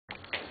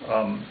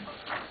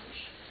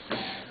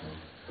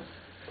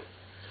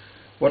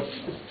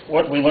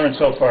What we learned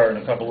so far in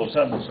a couple of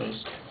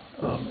sentences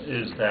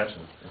is that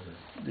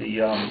the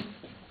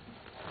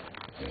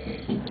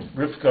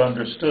Rivka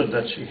understood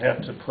that she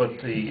had to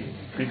put the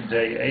big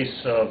day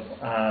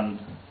Esav on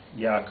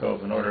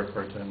Yaakov in order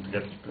for him to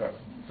get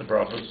the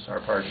brachos, our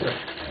parsha.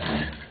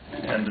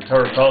 And the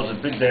Torah calls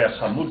it big day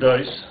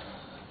Chamudos.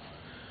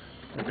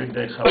 The big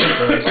day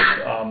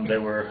Chamudos, they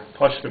were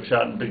Pashkav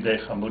Shat and big day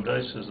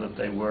Chamudos, is that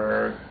they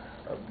were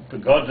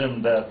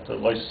begodim that the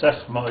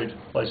Loisachmoid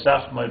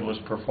was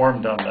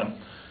performed on them.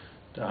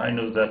 I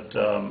knew that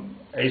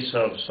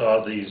Esav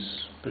saw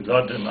these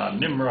begodim on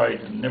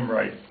Nimrod, and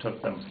Nimrod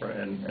took them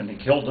and he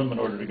killed them in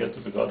order to get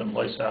the begodim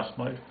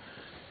Loisachmoid,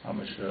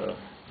 Amish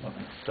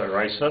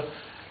Daraisa.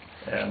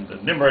 And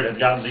Nimrod had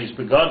gotten these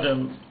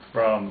begodim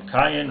from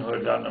Cain, who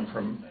had gotten them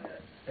from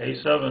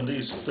Esav, and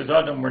these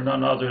begodim were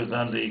none other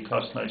than the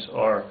Kosnais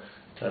Or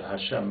that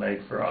Hashem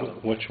made for Adam.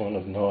 Which one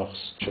of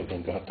Noah's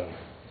children got them?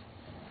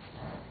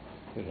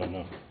 We don't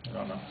know. I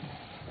don't know.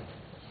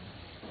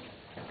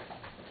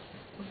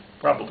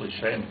 Probably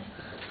Shem,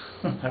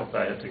 if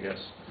I had to guess.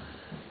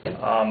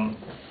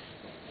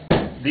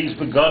 These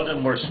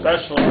begodim were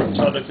special, Rabbi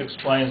Tzadok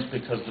explains,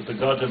 because the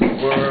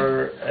begodim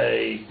were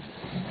a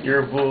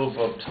irvuv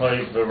of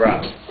toiv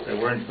v'ra. They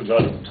weren't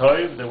begodim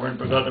toiv, they weren't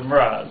begodim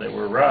ra. They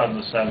were ra in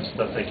the sense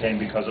that they came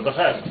because of the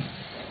chet.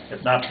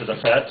 If not for the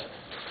chet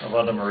of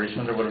Adam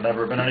Arishon, there would have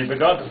never been any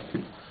begodim.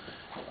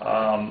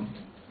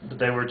 But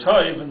they were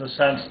toiv in the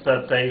sense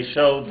that they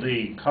showed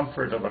the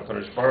comfort of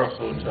HaKadosh Baruch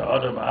Hu to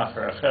Adam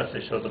Acher Achet.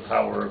 They showed the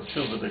power of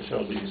Tshuva. They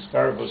showed the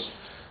Iskarvus.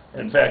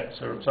 In fact,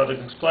 so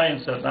Tzadok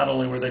explains that not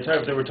only were they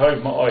toiv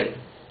ma'oid.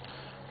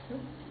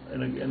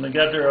 In the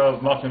gather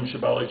of Machim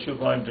Shabbalei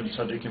Tshuva Im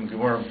Tzadikim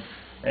Gemurim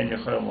and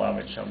Yecholim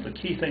Lamed Sham. The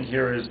key thing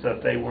here is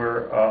that they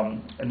were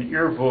an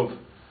irvuv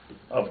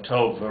of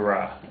tov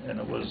v'ra, and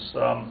it was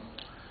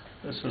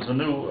this is a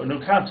new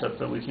concept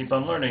that we keep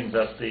on learning,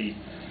 that the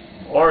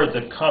or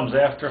that comes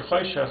after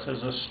Choshech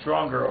is a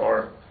stronger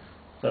or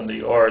than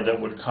the or that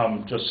would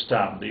come just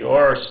stam. The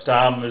or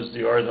stam is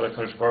the or that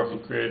HaKadosh Baruch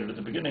Hu created at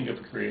the beginning of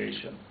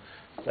creation.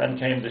 Then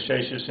came the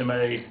Sheishis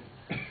Yimei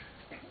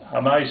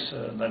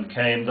Hamaisa, and then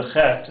came the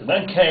Chet, and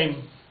then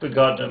came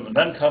Begodim, and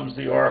then comes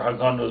the Or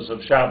Haganuz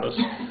of Shabbos.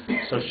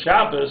 So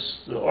Shabbos,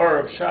 the Or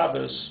of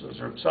Shabbos, as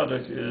Rabbi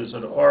Tzadok, is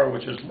an Or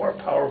which is more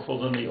powerful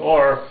than the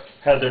Or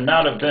had there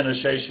not have been a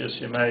Sheishis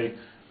Yimei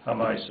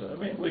Hamaisa. I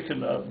mean, we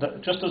can,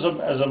 just as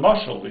a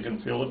mashal, we can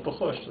feel it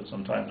b'chush, that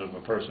sometimes if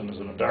a person is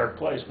in a dark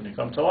place, when you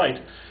come to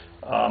light,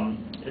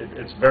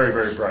 it's very,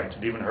 very bright.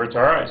 It even hurts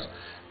our eyes.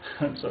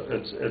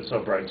 It's so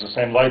bright. It's the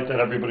same light that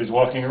everybody's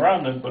walking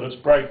around in, but it's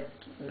bright.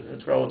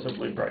 It's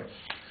relatively bright.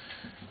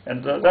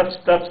 And that's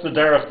the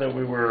derech that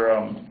we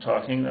were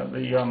talking.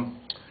 The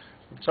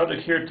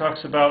Tzadok here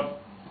talks about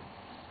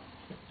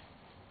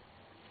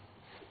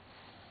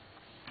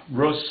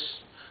Rus.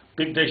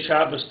 Big Day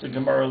Shabbos, the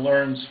Gemara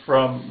learns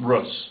from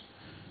Rus,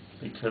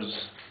 because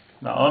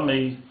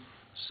Naomi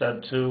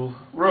said to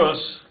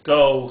Rus,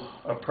 go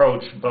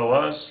approach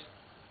Boaz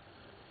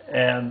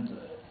and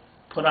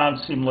put on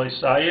Simlei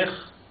Sayich.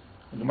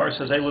 The Gemara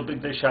says, Eilu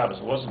Big Day Shabbos.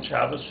 It wasn't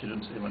Shabbos, she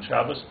didn't see him on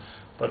Shabbos,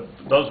 but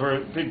those were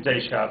Big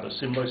Day Shabbos.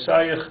 Simlei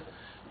Sayich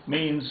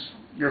means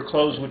your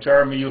clothes which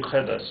are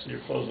miyuchedes,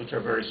 your clothes which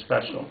are very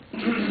special.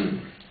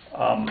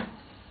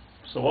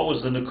 So what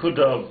was the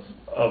nekuda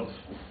of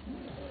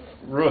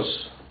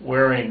Rus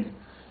wearing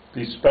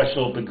these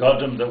special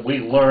begodim that we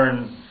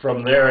learn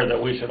from there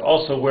that we should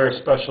also wear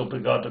special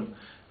begodim?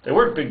 They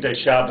weren't Big Day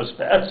Shabbos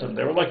be'etzim.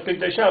 They were like Big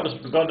Day Shabbos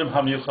begodim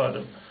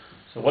hamyuchadim.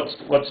 So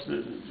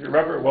do you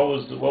remember what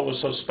was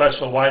so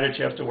special? Why did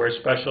she have to wear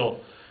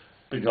special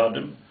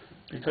begodim?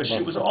 Because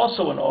she was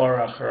also an or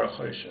acher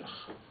achoshech.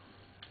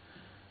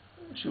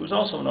 She was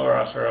also an or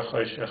acher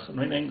achoshech,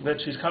 meaning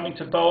that she's coming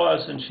to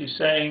Boaz and she's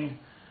saying,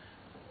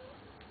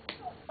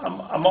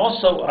 I'm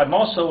also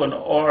an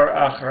or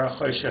acher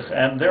achoshech,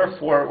 and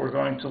therefore we're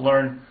going to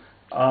learn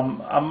I'm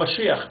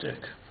Mashiachdik,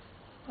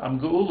 I'm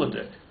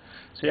Geuladik.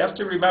 So you have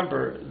to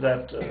remember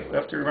that we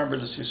have to remember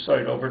this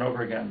Yesod over and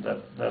over again,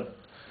 that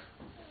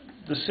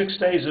the 6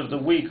 days of the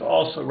week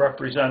also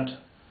represent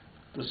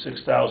the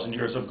 6,000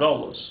 years of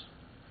Golus.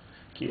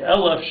 Ki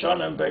elef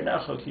shanim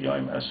beinecha ki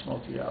yom esmo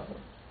ki yavo.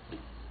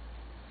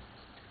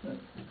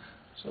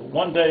 So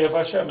 1 day of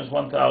Hashem is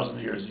 1,000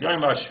 years.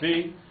 Yom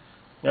HaShvi,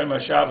 Yom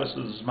HaShabbos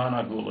is Zman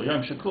HaGula.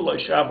 Yom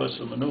Shekulei Shabbos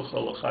u'menucha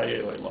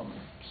l'chayei olam.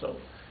 So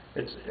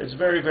it's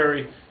very,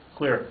 very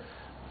clear.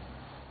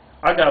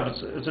 Agav,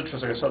 it's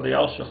interesting. I saw the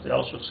Elshach. The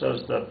Elshach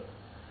says that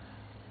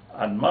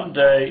on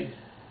Monday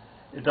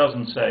it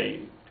doesn't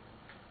say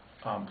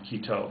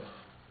Kitov.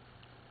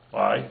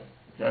 Why?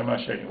 Yom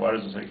HaSheni. Why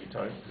does it say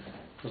Kitov?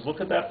 Because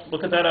look at that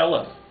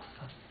Elef.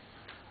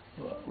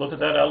 Look at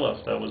that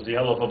Elef. That was the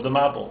Elef of the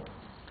Mabul.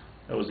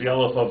 That was the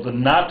Elef of the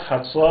not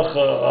Hatzlacha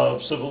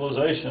of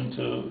civilization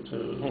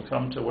to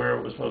come to where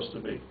it was supposed to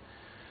be.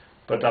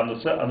 But on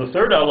the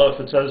third Elef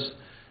it says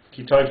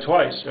Kitov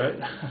twice, right?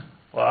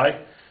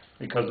 Why?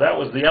 because that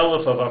was the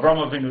Elif of Avram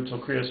Avinu till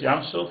Kriyas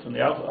Yamsuf, and the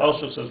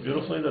Alshuf says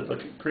beautifully that the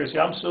Kriyas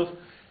Yamsuf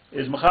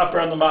is Mechaper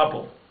on the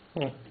Mapel.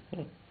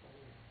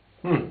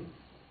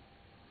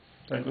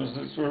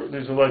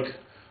 These are like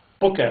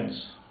bookends.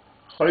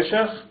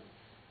 Choshech,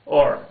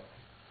 or.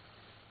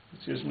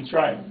 It's just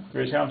Mitzrayim,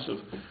 Kriyas Yamsuf.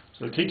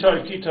 So the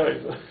Kitov,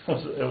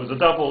 it was a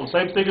double,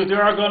 same thing as the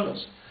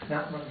Aragonas.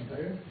 Not Matan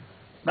Torah?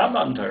 Not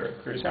Matan Torah,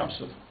 Kriyas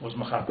Yamsuf was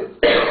Mechaper.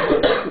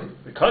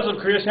 Because of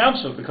Kriyas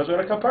Yamsuf, because we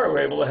had a Kapar, we're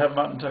able to have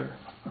Matan Torah.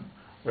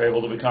 We're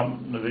able to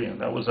become Nevi'im.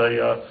 That was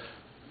a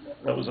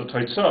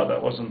Teitzah,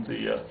 that wasn't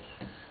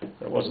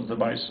the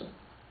Maisa.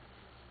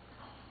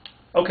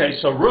 Okay,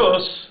 so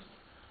Rus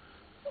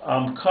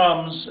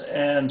comes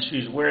and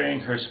she's wearing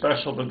her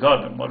special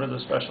begadim. What are the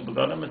special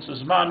begadim? It's a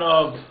zman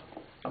of,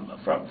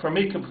 from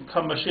me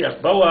come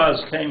Mashiach.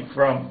 Boaz came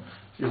from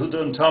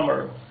Yehuda and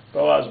Tamar.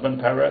 Boaz ben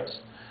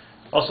Paretz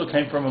also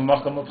came from a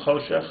makom of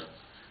Choshech,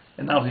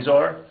 and now he's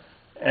Or.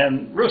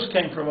 And Rus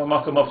came from a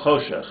makom of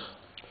Choshech.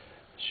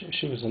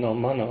 She was an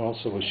almana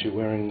also. Was she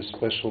wearing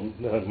special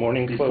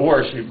mourning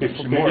clothes?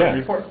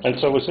 Before. And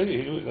so was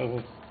he.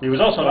 He was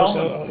also an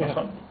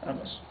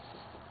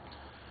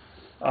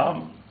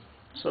alman.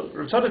 So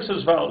Rabbi Tzadok says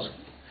as follows: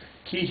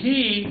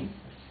 Kihi,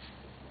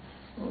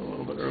 a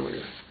little bit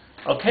earlier.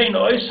 Alkein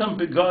oisam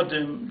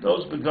begadim,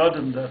 those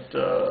begadim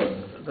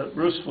that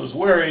Rus was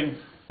wearing,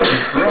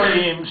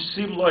 roim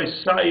simloi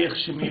sayich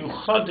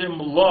shemiyuchadim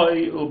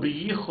loi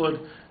ubiyichud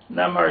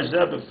namar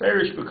zeh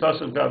beferish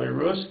because of Gabi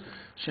Rus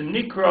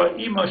shenikra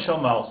ima shel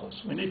Malchus.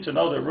 We need to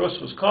know that Rus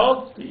was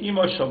called the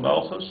ima shel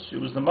Malchus. She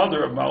was the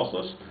mother of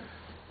Malchus.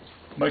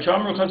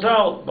 Ma'amru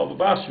Chazal Baba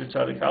Basri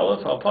Tzadik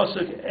Aleph Al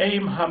Pasuk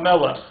Eim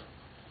Hamelach.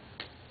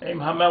 Eim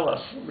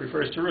Hamelach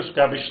refers to Rus,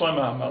 Gabi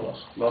Shlema Hamelach.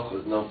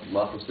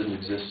 Malchus didn't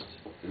exist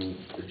in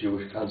the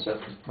Jewish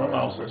concept. No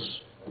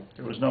Malchus.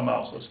 There was no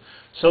Malchus.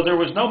 So there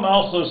was no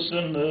Malchus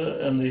in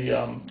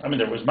the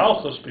there was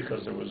Malchus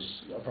because there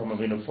was Avram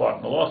Avinu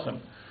fought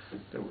Melachim.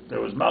 There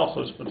was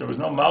Malchus, but there was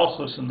no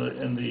Malchus in the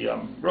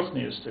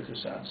Ruchniistic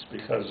sense,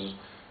 because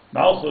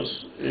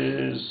Malchus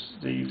is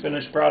the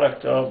finished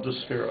product of the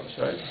Spheros,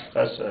 right?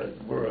 That's a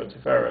word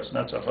Tiferes, and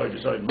that's a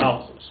Chodesh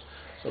Malchus.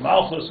 So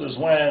Malchus is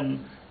when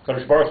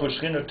Kadosh Baruch Hu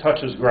Shechina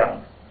touches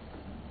ground.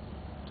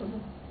 So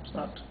it's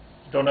not.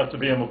 You don't have to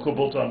be a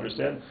Mekubal to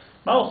understand.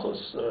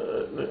 Malchus,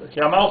 Ki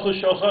Malchus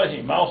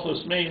Shochahi.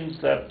 Malchus means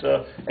that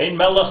Ein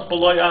Melech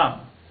B'lo Yam.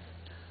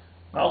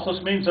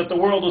 Malchus means that the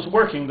world is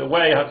working the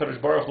way HaKadosh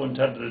Baruch Hu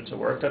intended it to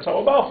work. That's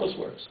how Malchus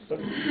works.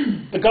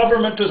 The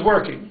government is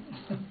working.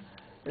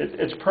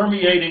 It's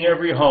permeating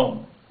every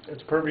home.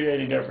 It's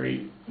permeating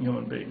every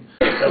human being.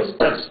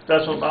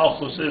 That's what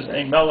Malchus is.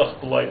 Ein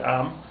Melech B'lo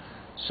Yam.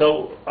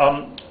 So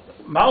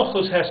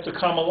Malchus has to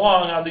come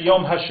along on the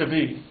Yom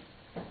HaShavi,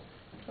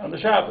 on the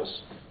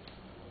Shabbos.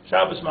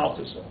 Shabbos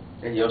Malchus.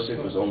 And Yosef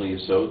was only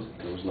Yesod.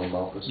 There was no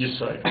Malchus.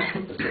 Yesod.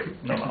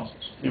 No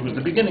Malchus. He was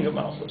the beginning of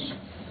Malchus.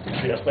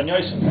 Mashiach ben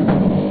Yosef.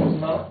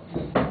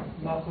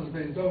 Malchus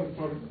ben David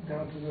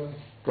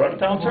brought it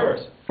down to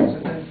earth. So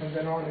then from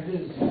then on it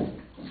is.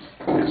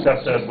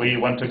 Except that we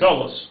went to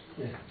Golus.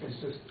 Yeah, it's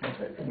just.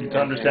 Okay. You need to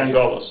understand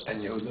Golus.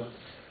 And Yehuda.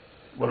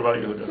 What about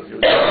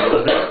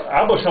Yehuda?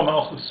 Abba Shal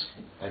Malchus.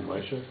 And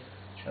Moshe.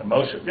 And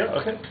Moshe.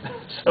 Yeah. Okay.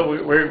 So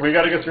we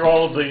got to get through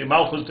all of the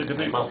Malchus to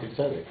Kedim. Malchus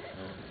Tzedek.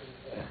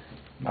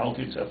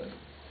 Malchus Tzedek.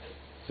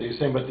 So you're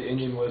saying, but the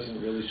Indian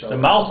wasn't really showing. The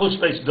Malchus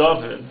based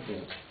David. Yeah.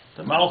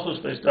 The Malchus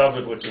based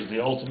David, which is the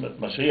ultimate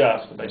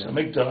Mashiach, the base of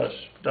Mikdash,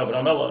 David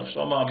HaMelech,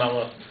 Shlomo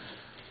HaMelech.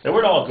 They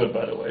weren't all good,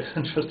 by the way.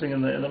 Interesting,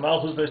 in the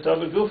Malchus based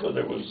David Gufa,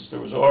 there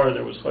was Or,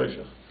 there was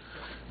Choshech.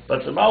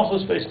 But the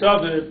Malchus based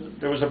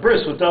David, there was a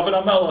bris with David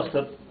HaMelech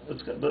that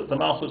the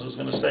Malchus is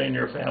going to stay in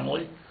your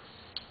family.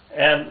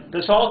 And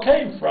this all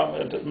came from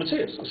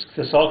Matthias.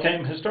 This all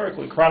came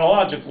historically,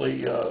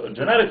 chronologically,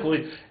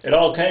 genetically. It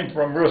all came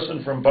from Rus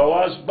and from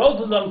Boaz. Both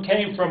of them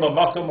came from a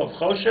makom of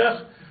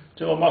Choshech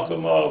to a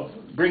makom of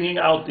bringing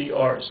out the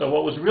Or. So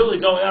what was really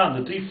going on,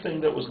 the deep thing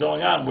that was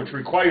going on, which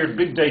required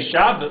big day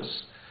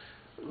Shabbos,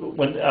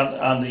 when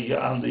on the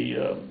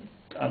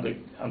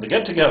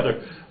get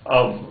together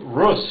of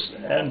Rus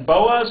and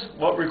Boaz,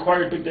 what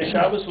required big day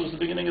Shabbos was the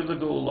beginning of the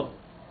Geula.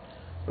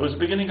 It was the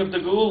beginning of the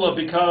Geula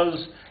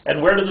because,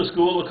 and where did this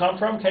Geula come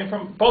from?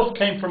 Both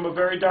came from a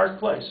very dark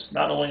place.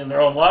 Not only in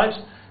their own lives,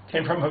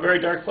 came from a very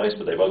dark place,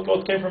 but they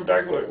both came from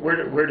dark.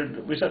 Where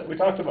did we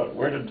talked about it?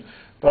 Where did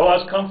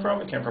Boaz come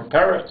from? It came from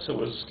Peretz.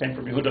 Came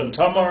from Yehuda and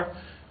Tamar.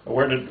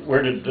 Where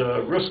did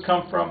Rus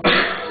come from?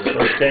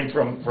 Rus came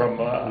from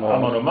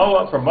Ammon and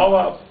Moab. From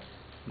Moab.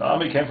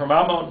 Naomi came from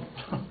Ammon.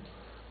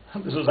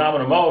 This is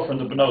Ammon and Moab from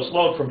the Benos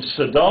Lot, from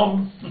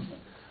Sodom.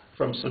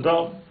 From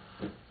Sodom.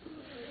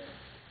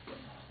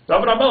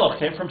 David HaMelech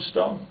came from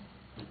Sodom.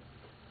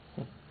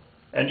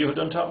 And Yehuda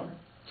and Tamar.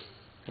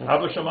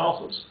 Abba Shal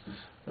Malchus.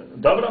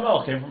 David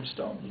HaMelech came from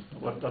Sodom.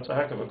 That's a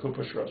heck of a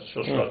kupa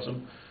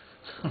shlotzim.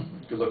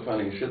 Good luck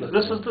finding a shidduch.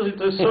 This is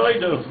the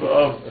side of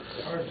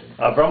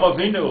Avram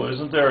Avinu.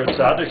 Isn't there a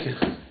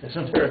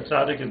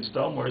tzaddik in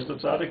Sodom? Where's the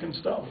tzaddik in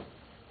Sodom?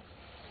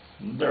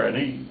 Isn't there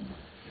any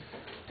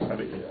I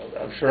mean,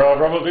 I'm sure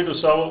Avram Avinu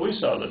saw what we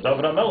saw, that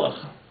David HaMelech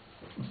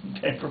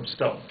came from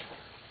stone.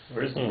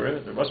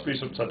 There must be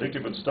some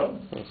tzaddikim in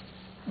stone.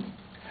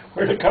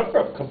 Where did it come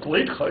from?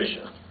 Complete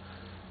choshech.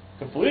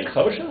 Complete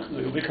choshech?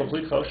 It will be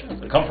complete choshech.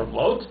 They come from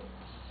Lot?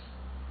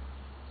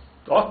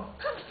 Oh.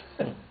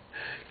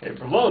 Came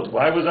from Lot.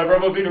 Why was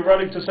Avram Avinu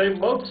running to save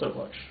Lot so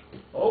much?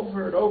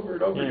 Over and over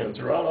and over again.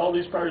 Throughout all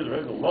these parties,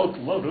 Lot.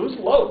 Who's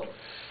Lot?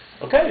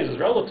 Okay, he's his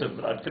relative,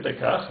 but Ad Kedei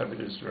Kach, I mean,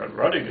 he's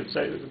running and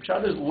saying the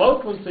pshat is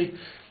Lot was the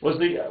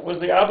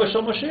Abba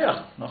Shel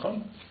Mashiach.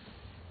 Nachon?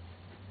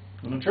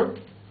 Isn't it true?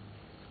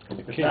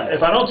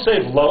 If I don't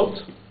save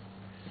Lot,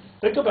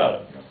 think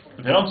about it.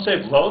 If you don't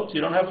save Lot, you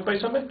don't have a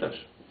Beis HaMikdash.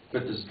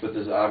 But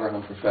does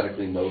Abraham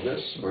prophetically know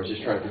this, or is he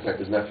just trying to protect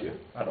his nephew?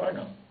 How do I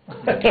know?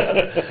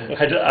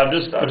 I'm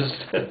just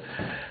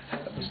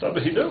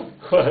he knew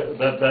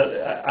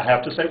that I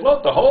have to say,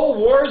 look, the whole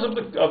wars of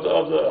the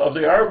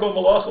Arba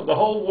Malach, the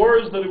whole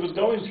wars that he was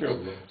going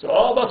through, it's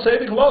all about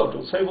saving Lot.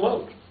 It'll save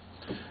Lot.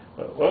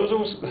 What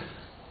was it?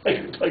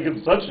 Like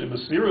it's such a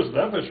mysterious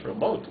nefesh for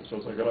Lot. So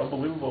it's like an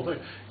unbelievable thing.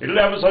 He didn't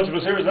have such a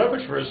mysterious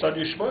nefesh for his son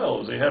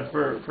Yishmael as he had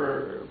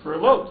for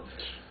Lot.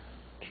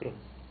 True.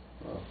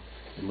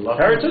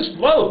 Heritage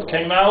Lot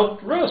came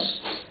out Rus.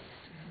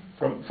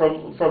 From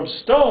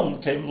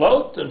stone came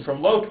Lot, and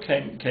from Lot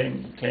came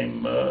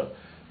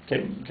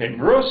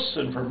Rus,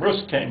 and from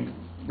Rus came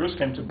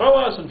to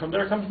Boaz, and from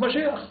there comes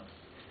Mashiach.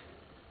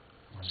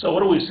 So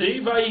what do we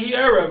see? Vayi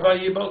Era,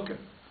 Vayi Boker.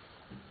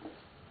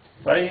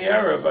 Vayi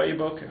Era, Vayi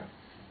Boker.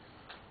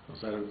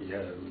 Yeah,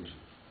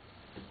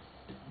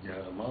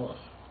 a malach,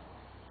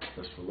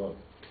 just for love.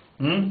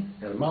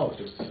 Yeah, a malach,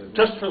 just to say.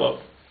 Just for love.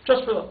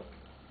 Just for love.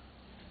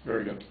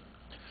 Very good.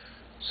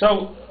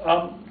 So,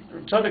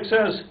 Tzadok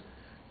says,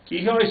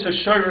 Ki hois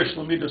ha-shorish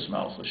l'midas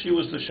malchus. She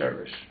was the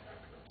shorish.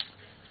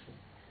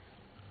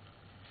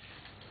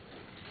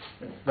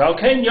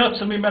 V'alkein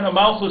yotza mimena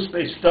malchus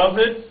beis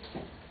David.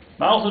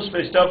 Malchus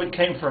beis David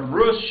came from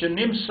Rus,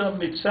 shenimsa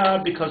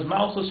mitzad, because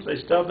Malchus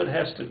beis David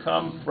has to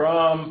come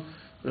from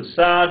the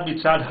Sad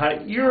mitzad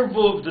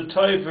ha'irvuv the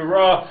toiv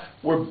v'ra.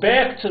 We're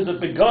back to the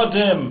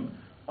begadim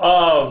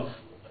of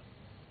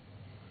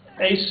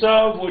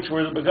Esav, which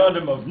were the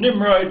begadim of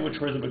Nimrod, which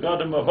were the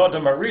begadim of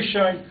Adam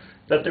Arishon,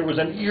 that there was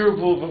an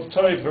irvuv of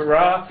toiv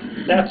v'ra.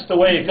 That's the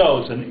way it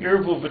goes. An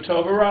irvuv of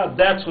toiv v'ra,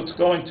 that's what's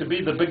going to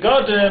be the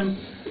begadim,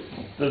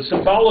 the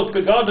symbolic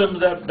begadim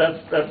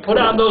that put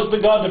on those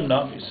begadim,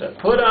 Nami said.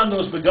 Put on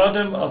those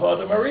begadim of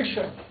Adam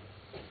Arishon.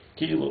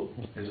 Kilu.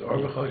 Is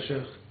Orba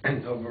Choshech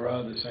and Toiv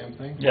v'ra the same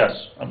thing?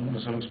 Yes, I'm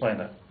just going to explain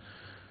that.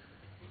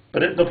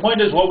 But the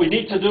point is, what we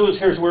need to do is,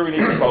 here's where we need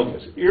to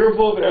focus.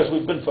 Irvuv, as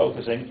we've been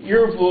focusing,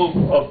 Irvuv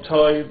of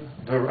Toiv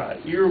v'ra.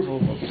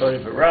 Irvuv of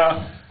Toiv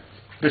v'ra.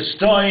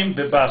 B'stoim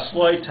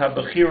b'basloit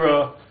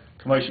ha'bechira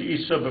k'moshe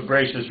isa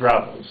b'breishis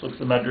Rabbah. Let's look at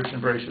the Medrash in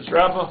Breishis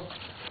Rabbah.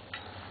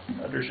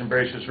 Medrash in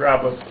Breishis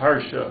Rabbah,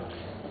 Parsha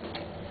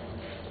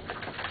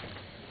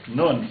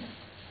Nun.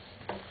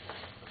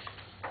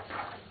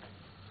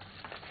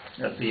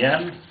 At the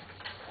end.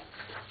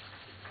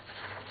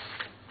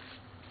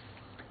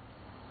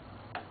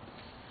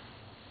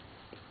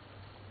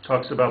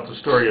 Talks about the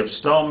story of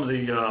Stom,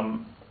 the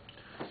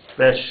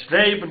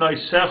Veshvei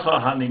b'naisecha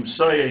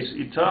hanimsoyes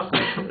itach,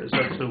 is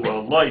that to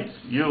light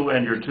you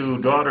and your two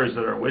daughters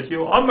that are with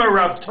you. Amar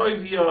Rav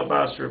Tovia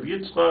bas Rav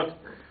Yitzchak,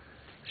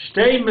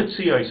 shtei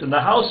metzios, in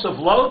the house of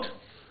Lot,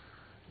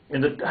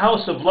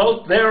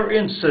 there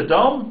in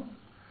Sodom,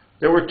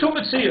 there were two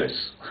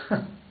metzios.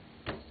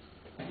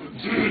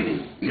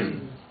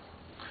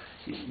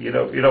 you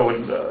know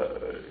in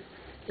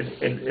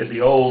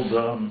the old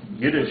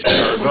Yiddish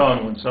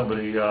jargon, when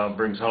somebody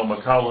brings home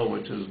a kala,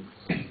 which is,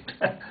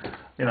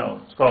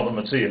 it's called a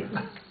metzia.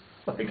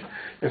 Like,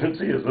 if it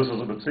sees, this is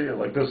a metzia,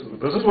 like this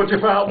is what you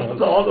found.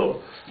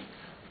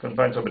 Couldn't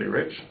find somebody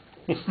rich.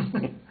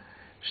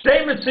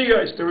 Shtei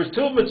metzios, there was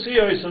two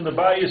metzios in the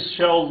Bayis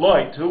Shel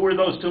Light. Who were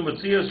those two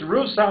metzios?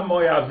 Rus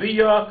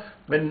ha-moyaviyah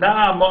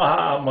v'na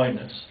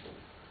moha-amoynes.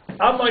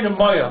 Amoin and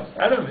Moav,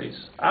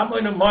 enemies.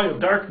 Amoin and Moav,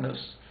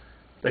 darkness.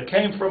 That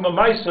came from a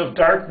mice of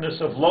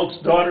darkness of Lot's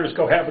daughters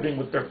cohabiting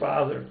with their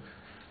father.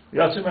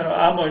 Yatzim and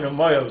Amoin and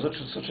Moav,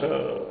 such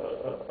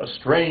a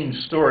strange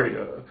story.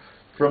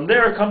 From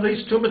there come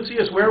these two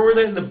Metzias. Where were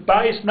they? In the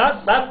Bayis?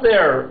 Not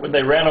there when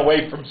they ran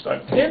away from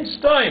Stein. In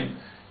Stein,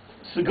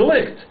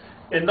 Sigelicht.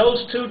 In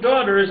those two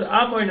daughters,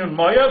 Amoin and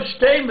Moav,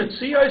 Shtei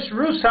Metzias,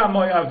 Rus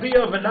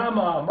ha-Moaviyah v'nama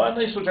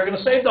ha-Amanis, which are going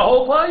to save the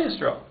whole Klal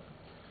Yisrael.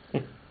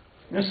 You're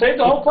going to save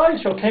the whole Klal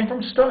Yisrael. Came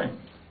from Stein.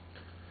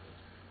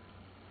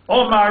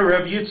 Omar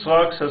Rabbi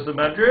Yitzchak, says the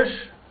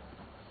Medrash.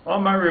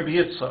 Omar Rabbi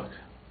Yitzchak.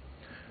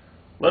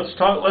 Let's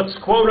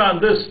quote on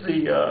this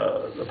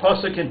the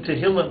pasuk in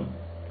Tehillim,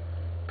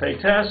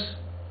 Peites,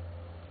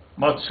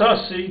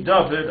 Matzasi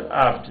David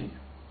Avdi.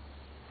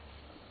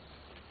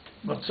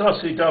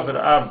 Matzasi David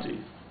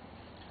Avdi.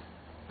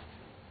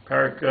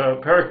 Perak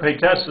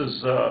Peites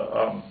is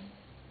I'm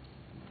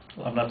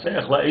not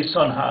saying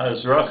La'eson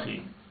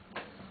Ha'ezrachi.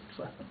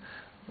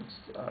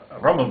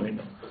 Avram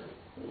Avinu.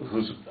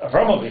 Who's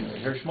Avram Avinu?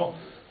 Here's Shmuel.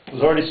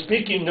 was already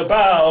speaking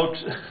about,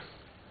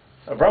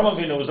 Avraham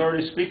Avinu was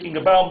already speaking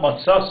about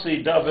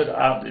Matzasi David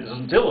Avdi. This is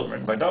in Tehillim,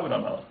 written by David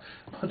HaMelech.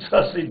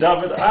 Matzasi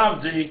David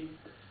Avdi,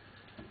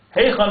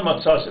 Heichan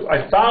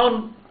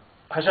Matzasi.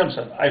 Hashem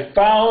said, I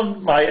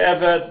found my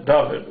Eved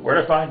David. Where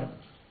did I find him?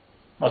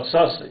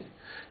 Matzasi.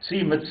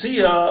 See,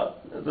 Metzia,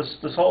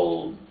 this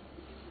whole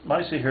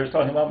Maisi here is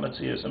talking about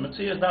Metzia. So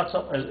Metzia is not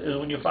something, is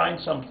when you find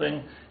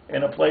something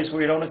in a place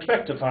where you don't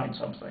expect to find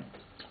something.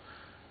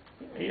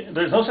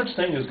 There's no such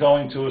thing as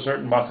going to a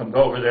certain makom,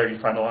 go over there, you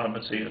find a lot of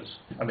Metzias.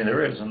 I mean,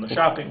 there is in the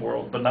shopping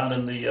world, but not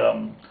in the,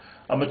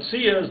 a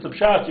Metzia is the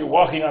pshat, you're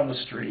walking on the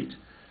street,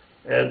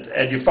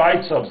 and you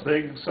find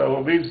something, so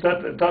it means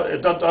that it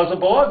doesn't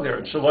belong there.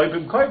 It's shaloi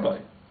b'mkoimai.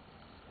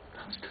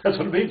 That's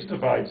what it means to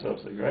find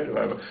something, right?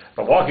 If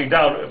I'm walking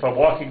down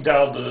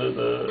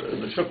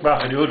the Shuk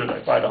Machan Yehuda and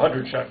I find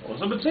 100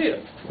 shekels, it's a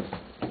Metzia.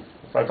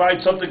 If I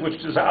find something which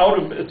is out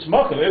of its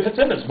makom, if it's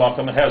in its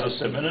makom, it has a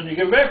simon, and you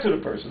give it back to the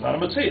person, not a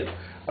Metzia.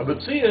 A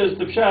Metzia is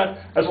the pshat.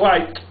 That's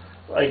why,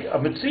 like, a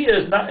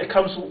Metzia is not. It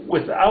comes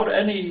without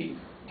any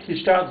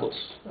hishtadlus.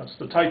 That's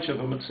the taich of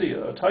a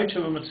Metzia. A taich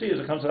of a Metzia is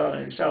it comes without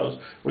any hishtadlus.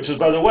 Which is,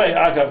 by the way,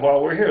 Agav, while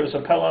we're here, there's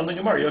a pella on the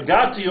Gemara.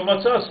 Yogati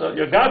umatzasa,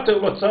 yogati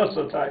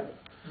umatzasa type.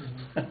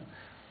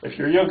 If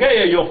you're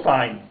Yogeya, you'll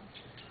find.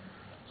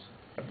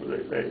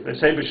 They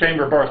say b'shem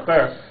Baruch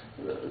Ber.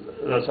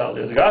 That's how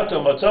the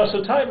Gato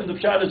Matzasa time, and the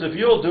pshat is if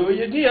you'll do a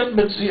Yagiyah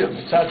Mitzvah.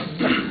 It's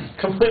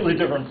a completely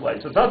different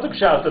place. It's not the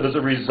pshat that as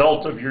a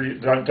result of your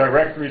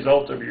direct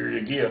result of your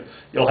Yagiyah,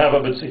 you'll have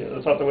a Mitzvah.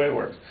 That's not the way it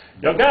works.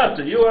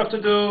 Yogata, you have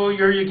to do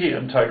your Yagiyah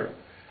in Torah.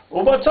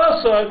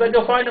 Umatzasa, then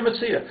you'll find a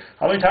Mitzvah.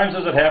 How many times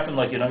does it happen?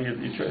 Like, you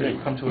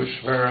come to a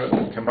shver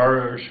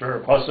Gemara or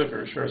shver Pasuk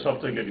or shver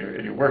something, and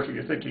you're working,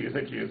 you're thinking,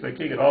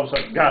 and all of a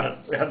sudden, got it.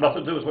 It had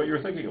nothing to do with what you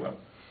were thinking about.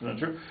 Isn't that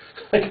true?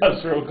 It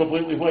comes through a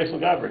completely place of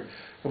Gabri,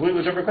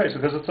 completely different place,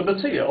 because it's a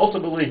Metzia.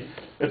 Ultimately,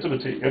 it's a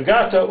Metzia.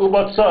 Yogata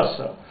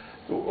umatzasa.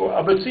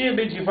 A Metzia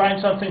means you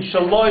find something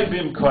shaloi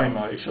bim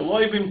kaimai.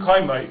 Shaloi bim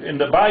kaimai. In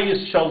the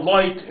bayis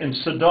shaloit in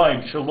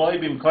Sodom. Shaloi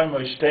bim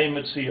kaimai shtei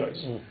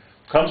Metzios.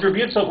 Comes Rabbi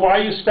Yitzchak, why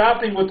are you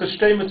stopping with the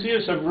shtei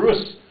Metzios of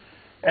Rus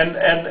and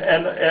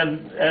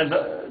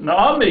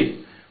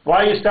Naomi?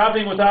 Why are you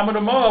stopping with Ammon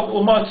and Moab?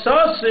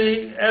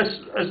 Umatzasi, as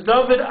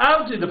David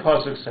Avdi, the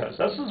pasuk says.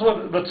 This is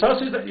what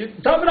Matzasi.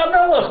 David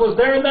HaMelech was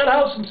there in that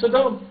house in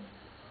Sodom.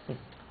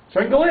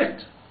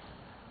 Vergelicht.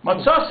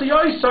 Matzasi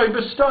oisai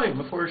b'stoim,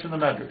 before it's in the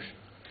Medrash.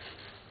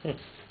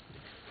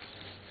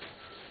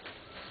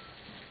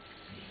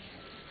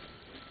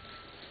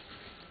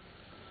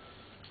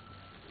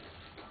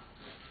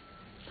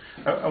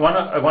 I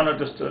want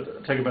to just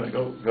take a minute.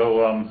 Go.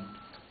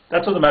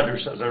 That's what the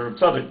Medrash says. Rabbi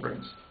Tzadok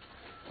brings.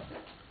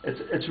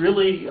 It's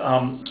really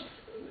Rabbi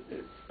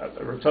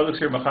Tzadok's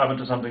here mechavan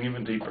to something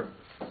even deeper.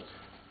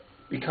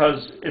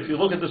 Because if you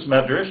look at this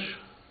Medrash,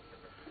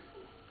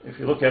 if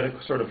you look at it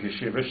sort of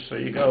yeshivish, so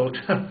you go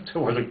to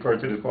where the part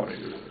to the corner.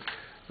 You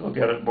look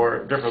at it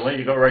more differently.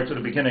 You go right to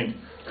the beginning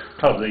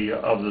of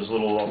this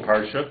little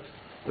parsha.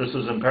 This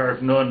is in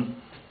Parak Nun,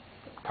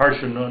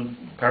 Parsha Nun,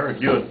 Parak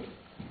Yud,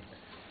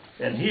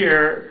 and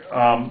here.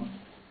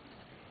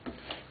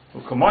 The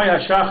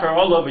Shachar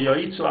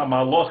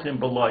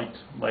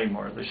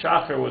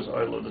was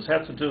Oila. This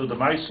had to do, the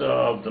Maisa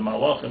of the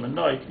Malachim and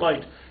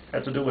light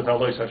had to do with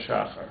Alois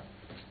HaShachar.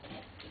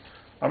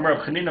 Amar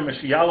Rav Chanina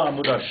Meshiyala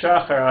Amud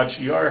HaShachar Ad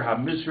Shiyar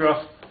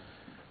HaMizrach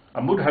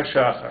Amud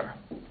HaShachar.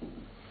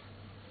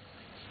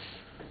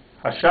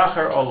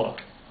 HaShachar Ola.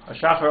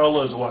 HaShachar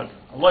Ola is what?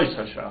 Alois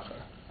HaShachar.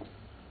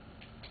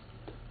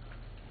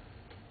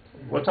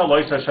 What's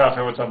Alois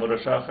HaShachar? What's Amud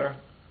HaShachar?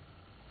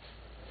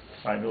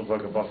 I know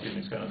like a bucky and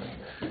these kind of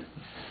things.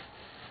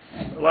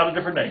 A lot of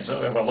different names. So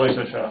we have Alois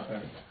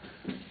HaShachar,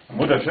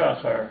 Amud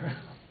HaShachar,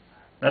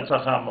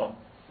 Netzach Hamo.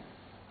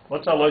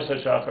 What's Alois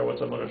HaShachar? What's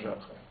Amud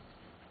HaShachar?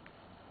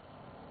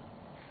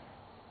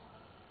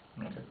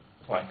 Okay,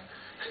 fine.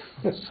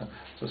 So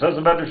it says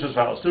the Medrash as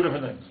follows, two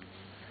different things.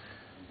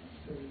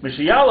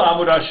 Mishiyala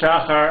Amud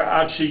HaShachar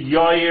Ad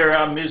Sheyoyer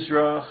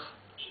HaMizrach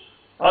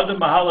Adam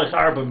Mahalech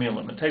Arba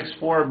Milim. It takes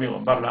 4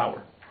 milim, about an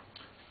hour.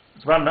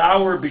 It's about an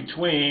hour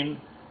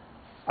between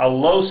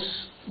Alos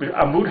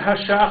Amud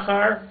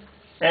HaShachar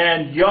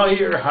and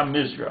Yair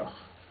HaMizrach.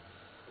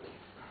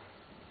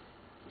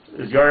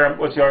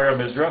 What's Yair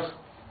HaMizrach?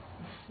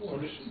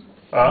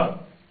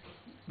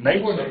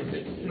 Nate?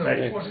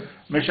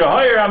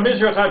 Mishahayir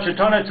HaMizrach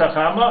HaChetone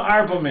Tzachama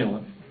Arba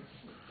Milim.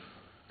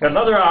 Got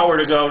another hour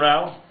to go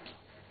now,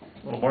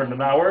 a little more than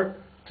an hour,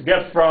 to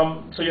get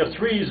from, so you have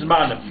 3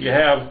 Zmanim. You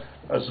have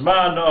a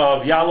Zman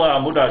of Yala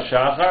Amud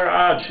HaShachar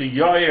Ad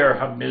Sheyair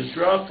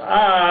HaMizrach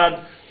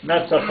Ad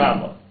Netzach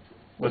Hama,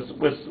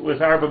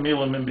 with Arba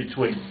Milim in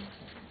between.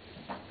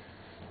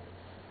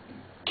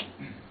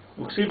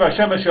 Uksiv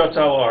Hashemesh Yotzal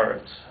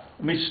Aretz.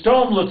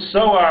 Mistom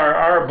L'tzoar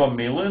Arba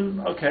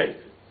Milim. Okay.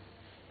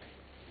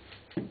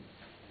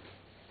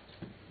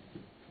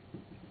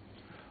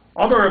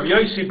 Amar Rabbi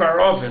Yossi bar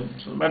Ovin,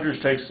 so the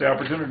Medrash takes the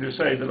opportunity to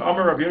say that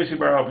Amar Rabbi Yossi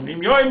bar Ovin, Im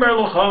yoimer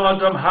l'cha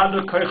adam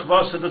hada koich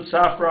vasa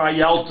d'tzafra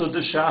ayalta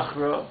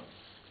d'shachra.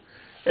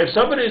 If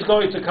somebody is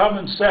going to come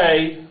and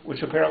say, which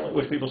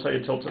people say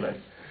until today,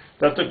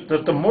 that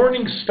the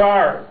morning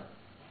star,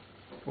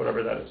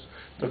 whatever that is,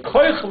 the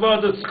koich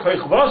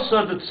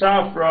vasa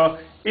d'tzafra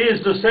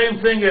is the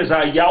same thing as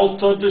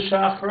ayalta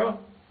d'shachra,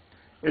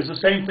 is the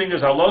same thing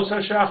as alos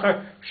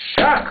hashachar,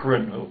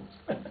 shakranu.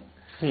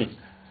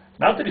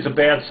 Not that he's a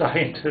bad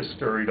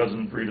scientist or he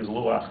doesn't read his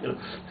luach.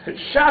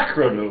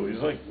 Shakranu.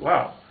 He's like,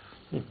 wow.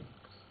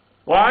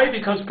 Why?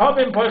 Because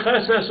pamim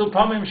poicheses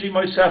upamim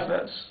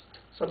shimoisefes.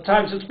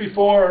 Sometimes it's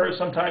before,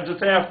 sometimes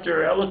it's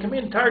after.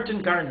 Elokamin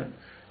tartin karnan.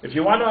 If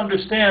you want to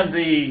understand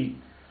the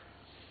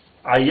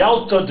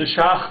ayalta de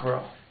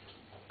shachra,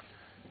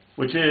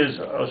 which is,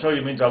 I'll show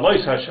you, means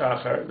alois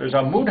hashachar. There's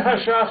amud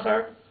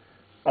hashachar,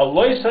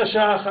 alois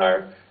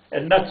hashachar,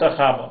 and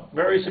netzachama.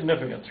 Very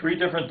significant. 3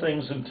 different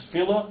things in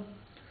tefillah.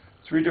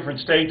 3 different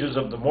stages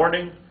of the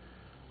morning.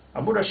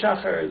 Amud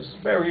HaShachar is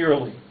very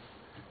early.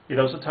 You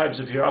know, sometimes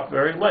if you're up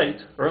very late,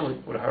 early,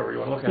 however you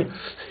want to look at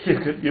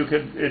it, you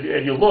could,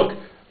 and you look,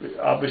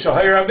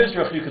 B'Shahayir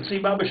HaMizrach, you can see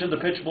Mamish in the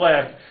pitch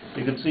black.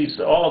 You can see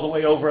all the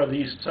way over on the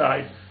east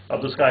side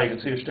of the sky, you can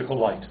see a shtick of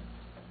light.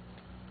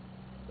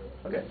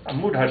 Okay,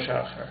 Amud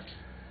HaShachar.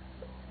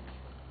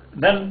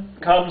 Then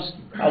comes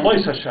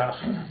Alois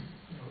HaShachar.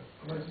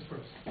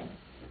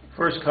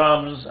 First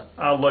comes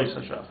Alois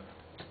HaShachar.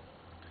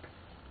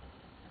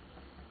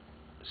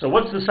 So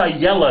what's this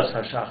Ayelas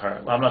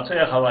HaShachar? I'm not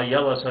saying how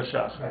Ayelas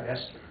HaShachar. About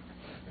Esther.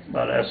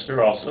 About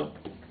Esther also.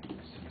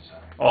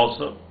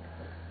 Also.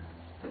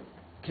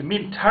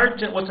 Kimin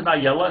Tartan, what's an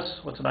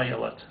Ayelas? What's an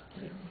Ayelet?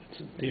 It's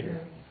a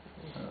deer.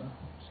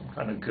 Some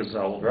kind of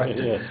gazelle, right?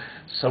 Yeah.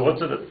 So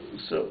what's it?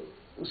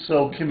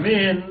 So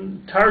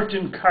Kimin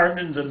Tartan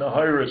Karnan the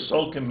Nahira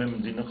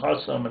Solkimim the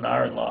Nechasam and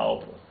Aaron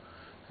La'alpa.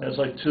 There's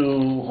like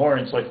 2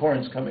 horns, like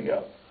horns coming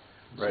out.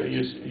 Right. So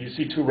you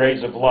see 2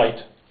 rays of light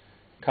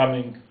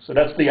coming. So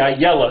that's the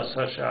Ayelas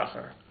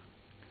HaShachar.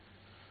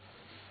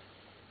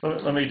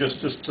 Let me just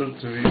to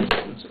be,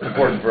 it's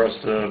important for us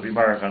to be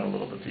marachan a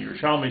little bit. The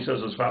Yerushalmi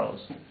says as follows.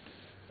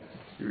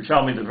 The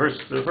Yerushalmi, the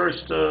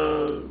first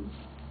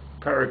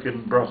parak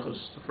in brachos,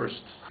 the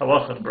first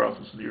halach in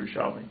brachos of the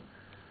Yerushalmi.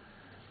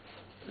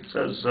 It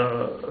says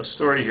a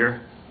story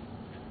here.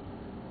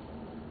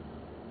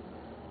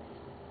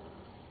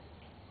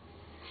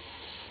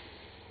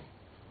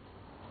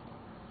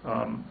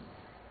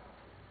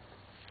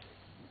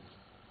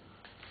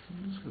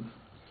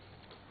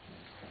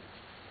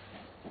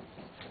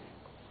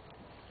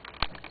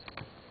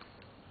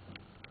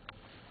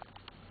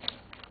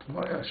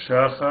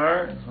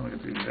 Shachar. Let me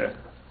get the exact.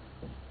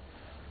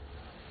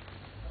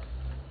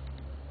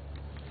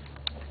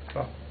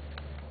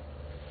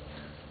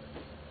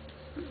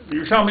 The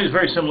Yerushalmi is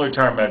very similar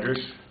to our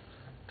Medrash.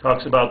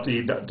 Talks about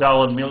the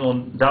Dalin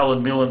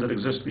Milan that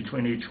exists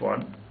between each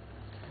one.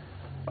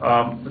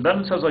 But then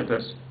it says like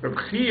this: Reb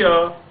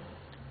Chia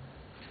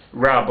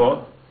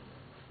Rabba,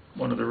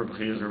 one of the Reb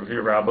Chias, Reb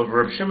Chia Rabba,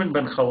 Reb Shimon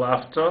ben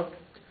Chalafta,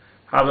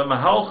 have a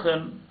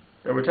mahalchen.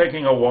 They were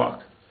taking a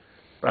walk.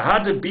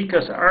 Bahada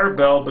bikas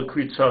arbel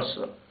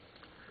bekritzasa,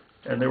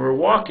 and they were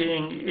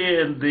walking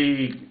in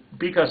the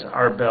bikas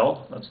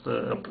arbel. That's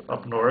the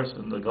up north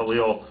in the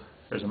Galil.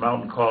 There's a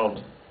mountain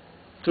called,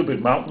 2 big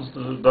mountains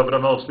that David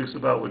HaMelech speaks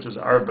about, which is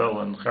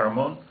Arbel and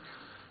Charmon.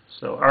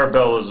 So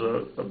Arbel is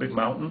a big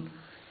mountain,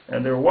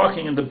 and they were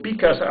walking in the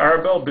bikas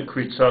arbel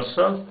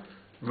bekritzasa.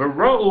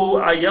 V'ra'u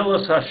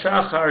ayelas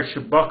hashachar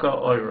shebaka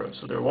oira.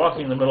 So they're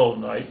walking in the middle of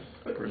the night,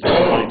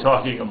 presumably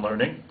talking and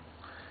learning,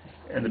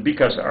 and the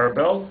bikas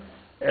arbel.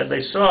 And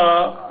they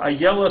saw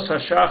Ayelas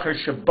HaShachar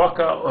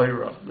Shebaka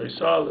Oira. They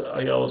saw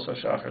Ayelas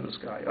HaShachar, the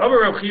sky. Amar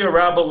Reb Chia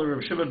Rabba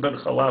Reb Shimon ben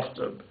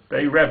Chalafta,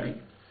 Bei Rebbe. He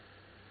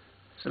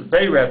says,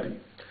 Bei Rebbe.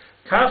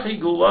 Kachi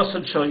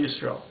Gulasan Shel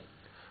Yisrael.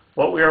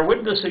 What we are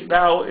witnessing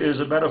now is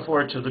a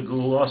metaphor to the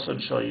Gulasan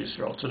Shel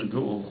Yisrael, to the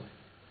Geula.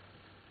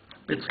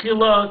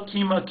 B'tchila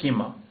Kima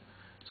Kima.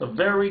 It's a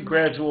very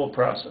gradual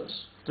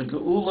process. The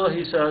Geula,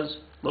 he says,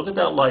 look at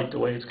that light, the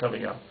way it's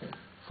coming out.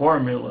 4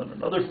 million,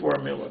 another 4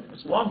 million.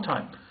 It's a long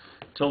time.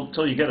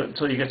 Till you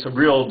get some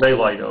real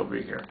daylight over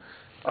here,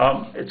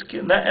 and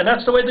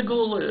that's the way the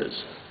Geula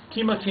is.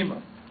 Kima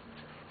kima.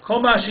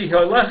 Komashi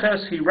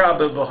holeches hi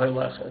rabbe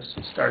v'holeches.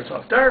 It starts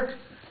off dark,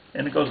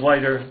 and it goes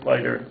lighter,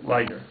 lighter,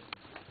 lighter.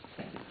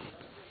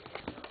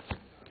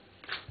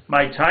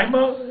 My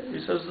taima, he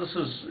says, this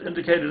is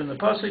indicated in the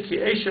pasuk. Ki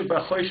eshev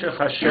b'choshech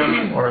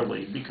Hashem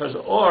orli, because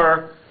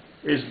or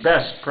is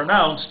best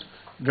pronounced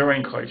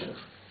during choshech.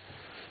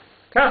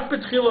 Kach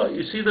b'tchila.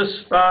 You see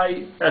this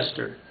by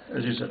Esther.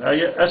 As you said,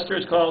 Esther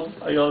is called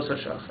Ayelas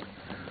HaShachar.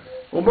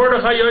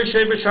 U'mordechai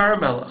yoshev b'shar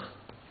HaMelech.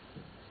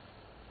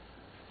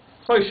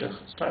 Choshech,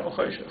 it's time of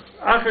Choshech.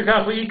 Acher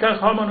kach v'yikach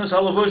Haman es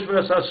halavush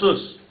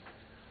v'esasus.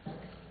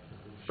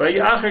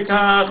 V'acher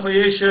kach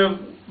v'yeshev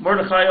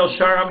Mordechai el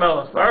shar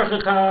HaMelech.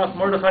 V'acher kach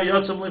Mordechai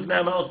yotzim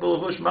livnei HaMelech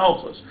b'levush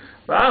malchus.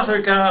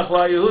 V'acher kach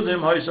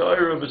v'ayehudim ha'isa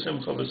oira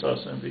v'simcha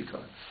v'sasa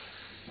v'ikar.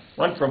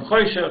 went from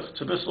Choshech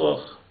to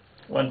Bislach,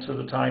 went to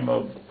the time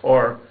of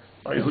Or.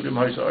 But it was a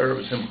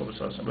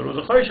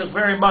Choshech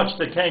very much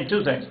that came,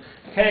 two things.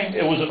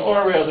 It was an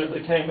Or rather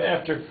that came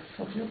after,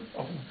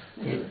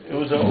 it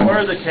was an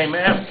Or that came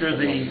after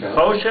the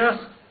Choshech,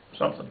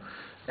 something.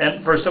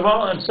 And first of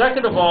all, and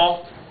second of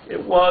all,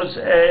 it was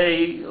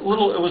a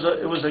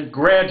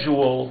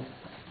gradual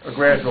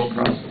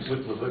process.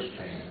 With Levush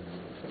came.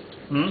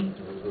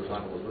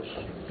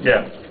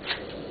 Yeah.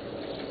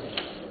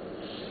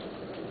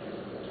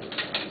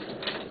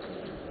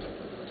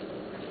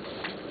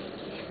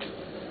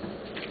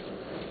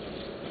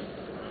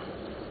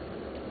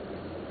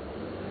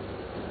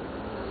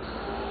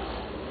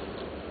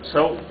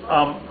 So,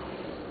 I'm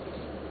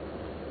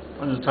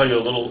going to tell you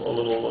a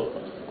little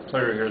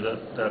clearer here that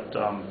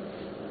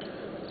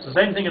it's the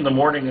same thing in the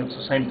morning, it's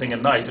the same thing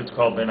at night. It's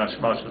called Ben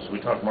Hashmashas. We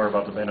talk more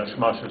about the Ben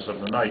Hashmashas of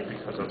the night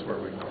because that's where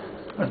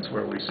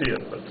we see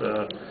it. But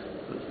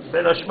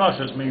Ben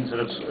Hashmashas means that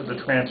it's the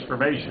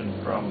transformation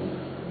from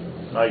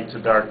night to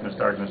darkness,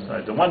 darkness to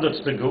night. The one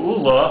that's the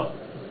Geula,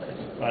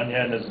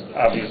 Manyan is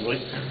obviously,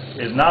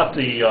 is not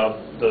the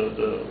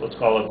let's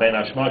call it Ben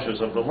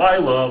Hashmashas of the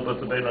Laila, but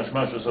the Ben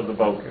Hashmashas of the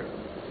Boker.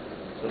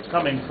 So it's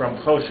coming from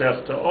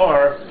Choshech to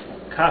Or,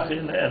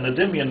 Kachin, and the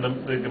Dimyan,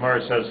 the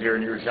Gemara says here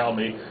in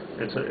Yerushalmi,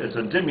 it's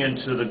a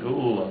Dimyan to the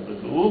Geula. The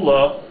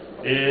Geula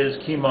is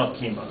Kima.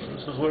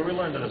 This is where we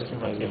learned that it's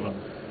Kima.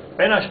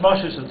 Ben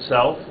Hashmashas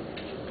itself,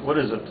 what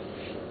is it?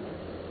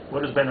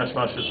 What is Ben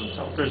Hashmashas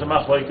itself? There's a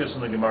machlokes in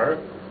the Gemara,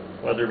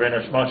 whether Ben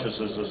Hashmashas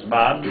is a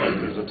Zman, like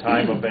there's a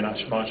time of Ben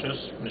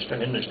Hashmashas,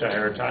 Nishtahin,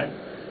 Nishtahara time.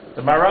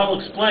 The Maral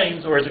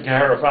explains, or is it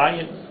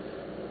Keharafayin?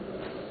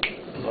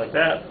 Like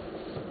that.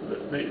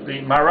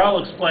 The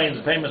Maral explains,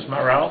 the famous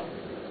Maral,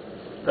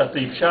 that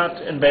the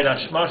Pshat in Ben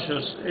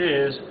Hashmashas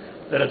is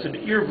that it's an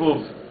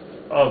Irvuv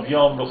of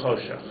Yom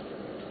V'Choshech.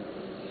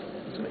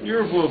 It's an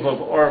Irvuv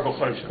of Or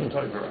V'Choshech,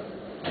 Toivara.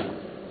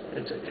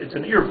 It's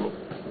an Irvuv.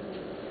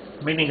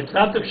 Meaning it's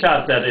not the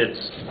Pshat that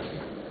it's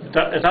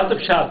not the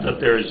Pshat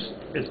that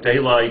it's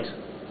daylight,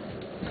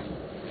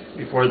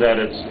 before that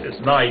it's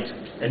night,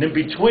 and in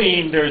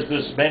between there's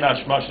this Ben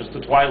Hashmashas,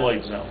 the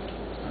twilight zone.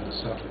 And the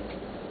suffix.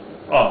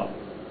 Oh.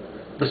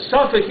 The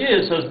suffix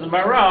is, says the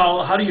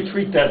Maral, how do you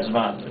treat that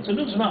Zman? It's a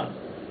new Zman.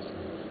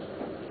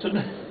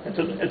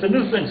 It's a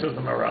new thing, says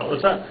the Maral.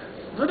 It's a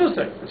new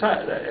thing. It's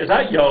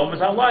not Yom, it's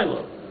not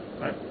Lila.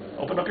 Right?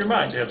 Open up your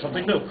minds, you have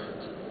something new.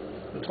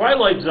 The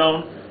twilight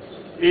zone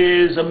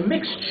is a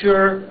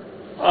mixture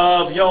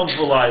of Yom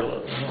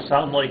V'Laila. It'll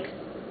sound like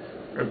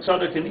Rabbi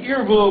Tzadok, an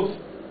Irvuv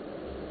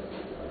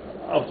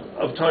of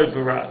Toiv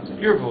V'Ra. It's an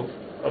Irvuv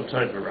of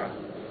Toiv V'Ra.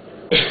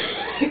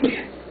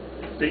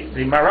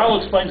 The Maral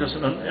explains this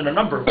in a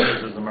number of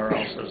places. The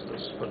Maral says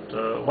this, but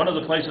one of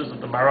the places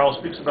that the Maral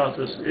speaks about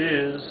this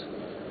is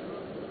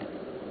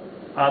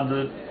on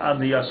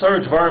the Asar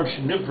Dvarim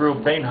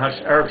Shnivru Bein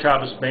Erev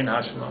Shabbos Bein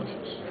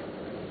Hashmashas.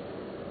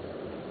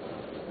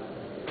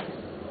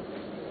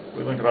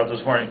 We learned about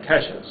this morning.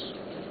 Keshes.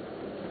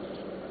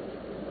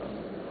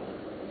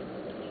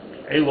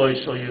 Eloi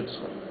Shel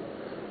Yitzchak.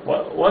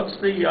 What's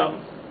the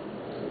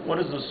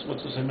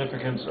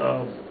significance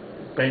of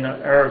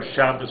Erev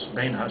Shabbos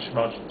Bein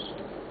Hashmashas?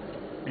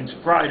 Means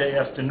Friday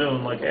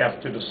afternoon, like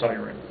after the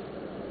siren.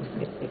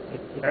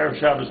 Erev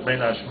Shabbos Bein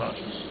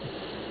Hashmashas.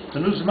 It's a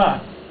new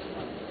Zman.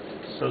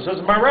 So it says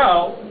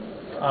Maral,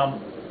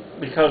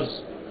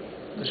 because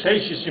the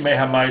Sheishis Yimei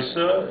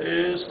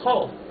HaMaisa is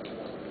Chol,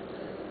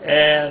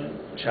 and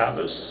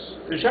Shabbos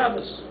is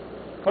Shabbos,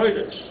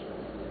 Kodesh.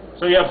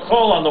 So you have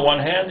Chol on the one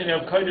hand, and you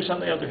have Kodesh on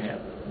the other hand.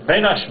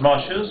 Bein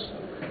Hashmashas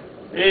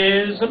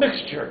is a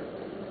mixture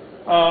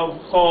of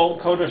Chol,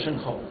 Kodesh, and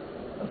Chol.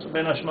 That's what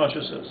Ben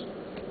Hashmashas is.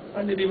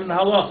 I need even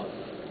Halach.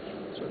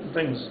 Certain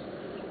things.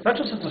 Not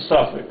just it's a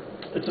suffix.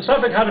 It's a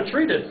suffix how to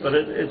treat it, but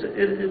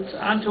it's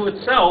onto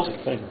itself.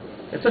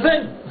 It's a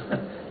thing.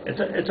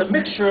 It's a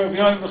mixture of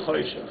Yom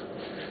V'Choshech.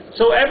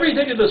 So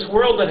everything in this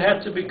world that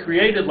had to be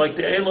created, like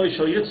the Eloi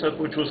Shel Yitzchak,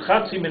 which was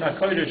Chatzi Min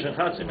HaKodesh and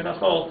Chatzi Min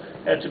HaChol,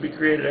 had to be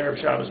created Erev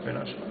Shabbos Ben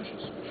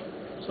Hashmashas.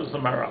 So it's the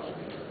Maral.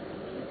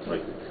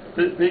 Like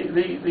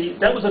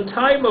that was a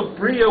time of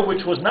Bria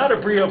which was not a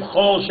Bria of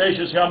Chol,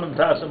 Sheishes, Yamim,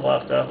 Tasim,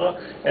 Lachtecha,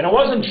 and it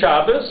wasn't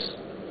Shabbos,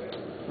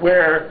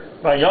 where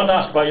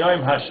Vayonach,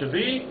 Vayoim,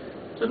 Hashavi,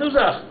 it's a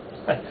Nuzach.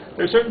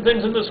 There are certain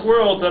things in this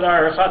world that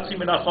are Chatzi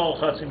Min HaChol,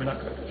 Chatzi Min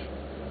HaKodesh.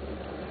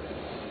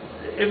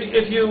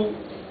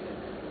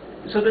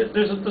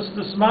 There's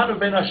this Zman of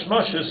Ben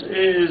Hashmashas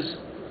is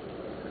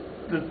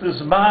the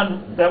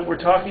Zman that we're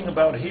talking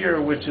about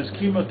here, which is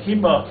Kima,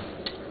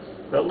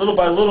 that little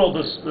by little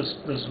this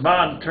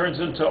Zman turns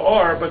into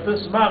Or, but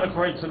this Zman,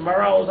 according to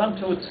Maral, is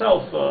unto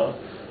itself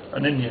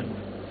an Inyan.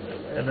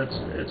 And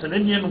it's an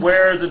Inyan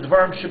where the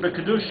Dvarim Sheba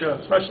Kedusha,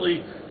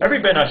 especially every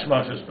Ben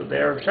Hashmashas, but the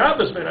Erev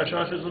Shabbos Ben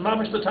Hashmashas is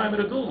mamish the time of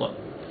the Gula.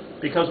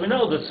 Because we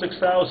know that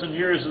 6,000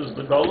 years is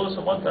the Golas,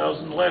 and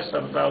 1,000, the last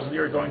 7,000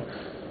 years going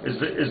is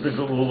the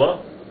Geula.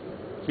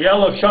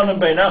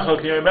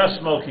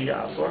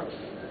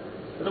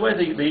 By the way,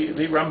 the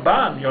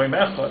Ramban, Yoim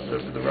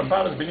Echad, the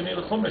Ramban at the beginning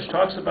of the Chumash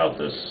talks about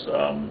this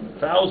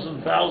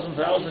thousand.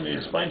 He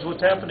explains what's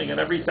happening in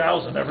every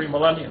thousand, every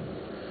millennium.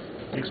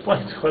 He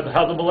explains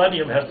how the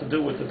millennium has to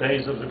do with the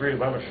days of the Bria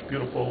Bamash. A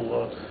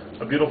beautiful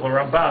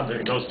Ramban. There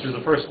he goes through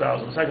the first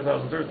thousand, the second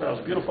thousand, third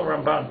thousand. Beautiful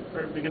Ramban,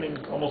 very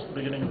beginning, almost the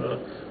beginning of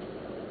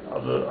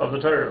the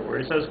Torah, where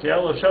he says, "Ki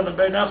elo shavim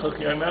beinachal,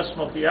 ki yoim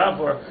esmo, ki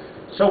yavor."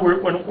 So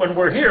when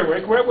we're here,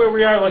 like right where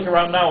we are, like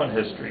around now in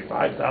history,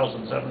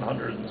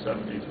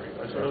 5,773.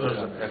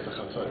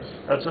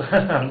 That's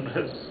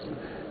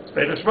it's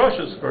Beit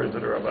HaShmoshes according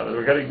to the Ramban.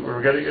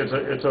 We're getting.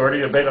 It's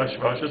already a Beit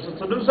HaShmoshes.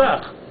 It's a new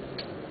Zach.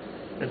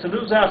 It's a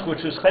new Zach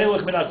which is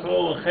chelik min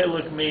hakol and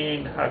chelik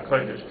min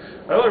hakodesh.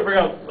 I want to bring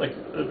out like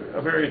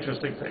a very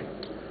interesting thing.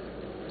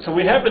 So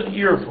we have an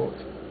Irvuv,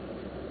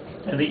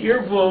 and the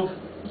Irvuv.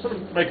 Sort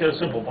of make a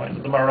simple point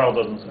that the Maharal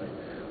doesn't say.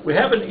 We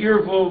have an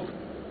Irvuv,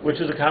 which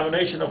is a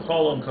combination of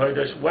Chol and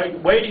Kodesh,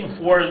 waiting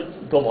for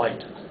the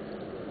light.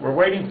 We're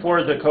waiting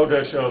for the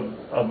Kodesh of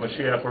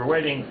Mashiach. We're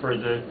waiting for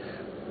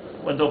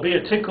when there'll be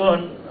a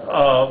tikkun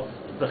of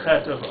the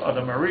Chet of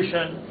Adam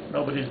Arishan,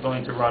 nobody's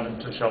going to run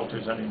into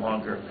shelters any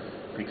longer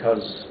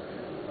because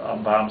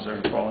bombs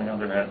are falling on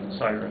their head and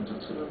sirens.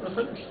 It's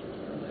finished.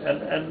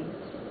 And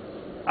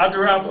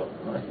Adarabah,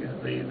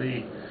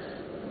 the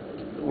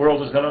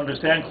world is going to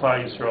understand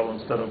Klal Yisrael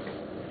instead of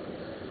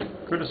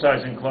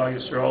criticizing Klal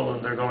Yisrael,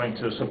 and they're going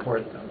to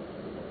support them.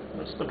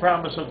 That's the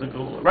promise of the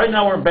Gula. Right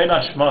now we're in Bein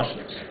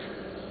HaShmoshes.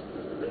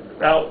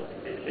 Now,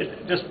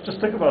 just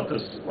think about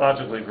this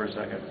logically for a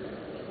second.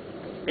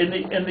 In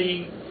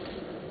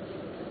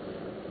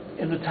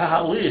the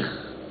tahalich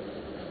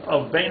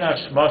of Bein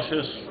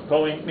HaShmoshes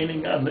going,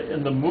 meaning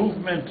in the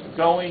movement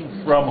going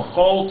from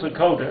Chol to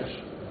Kodesh,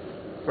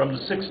 from the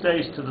 6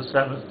 days to the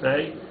 7th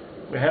day,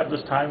 we have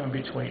this time in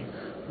between.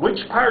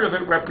 Which part of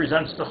it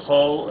represents the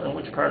Chol and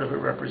which part of it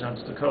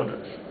represents the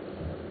Kodesh?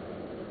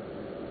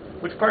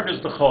 Which part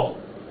is the Chol?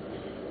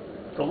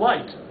 The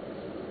light.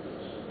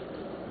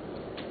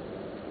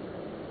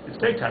 It's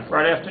daytime,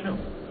 Friday afternoon.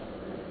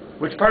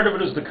 Which part of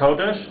it is the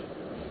Kodesh?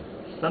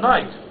 The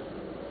night.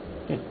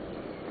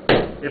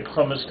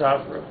 Ipcha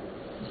Mistavra.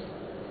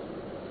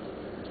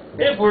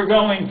 If we're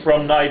going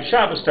from night,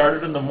 Shabbos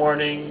started in the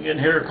morning, and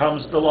here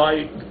comes the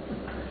light.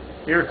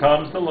 Here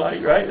comes the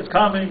light, right? It's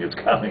coming.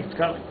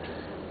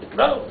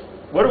 No.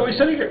 What are we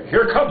sitting here?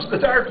 Here comes the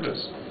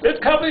darkness. It's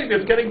coming.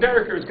 It's getting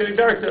darker.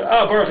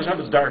 Baruch Hashem,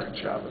 it's dark in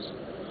Shabbos.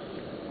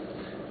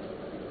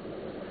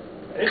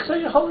 It's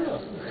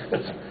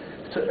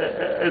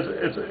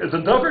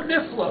a dover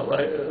nifla.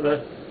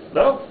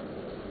 No?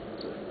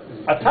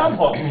 A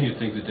tamho. You'd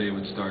think the day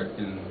would start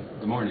in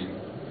the morning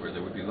where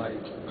there would be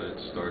light, but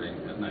it's starting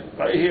at night.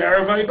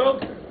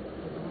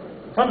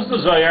 Comes the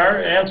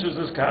Zohar, answers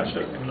this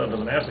kasha. Even though it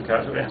doesn't answer the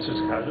kasha, it answers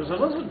the kasha. Says,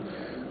 listen,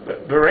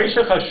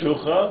 Bereisha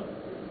Chashucha,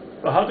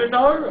 V'Hader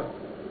Nahara.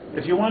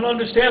 If you want to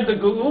understand the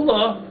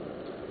Geula,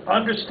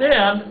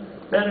 understand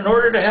that in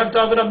order to have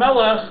David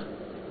HaMelech,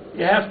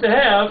 you have to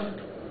have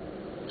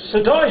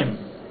Sedoim.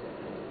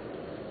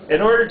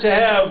 In order to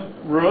have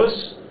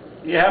Rus,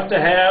 you have to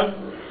have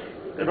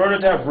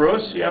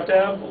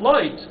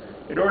light.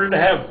 In order to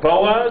have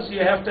Boaz,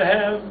 you have to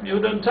have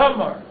Yehuda and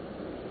Tamar.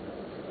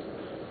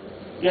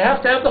 You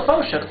have to have the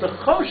Choshech. The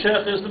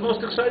Choshech is the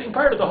most exciting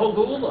part of the whole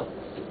Geula.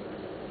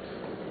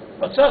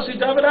 Matzasi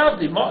David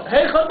Avdi.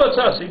 Heichad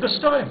Matzasi.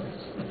 B'stoim.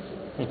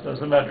 Says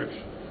the Medrash.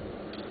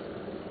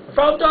 I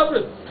found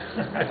David.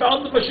 I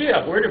found the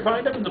Mashiach. Where did you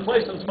find him? In the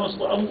place that's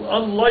most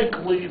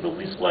unlikely, the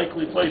least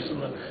likely place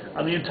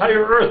on the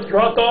entire earth.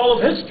 Throughout all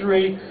of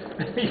history,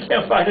 you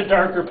can't find a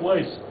darker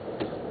place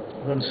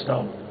than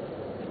stone.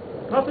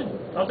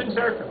 Nothing's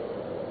darker.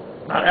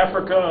 Not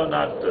Africa,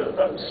 not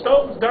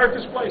stone's the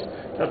darkest place.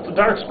 That's the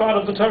dark spot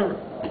of the Torah.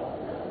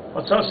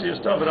 Matzasi is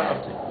David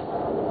Avdi.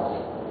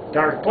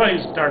 Dark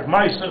place, dark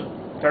Maisa,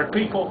 dark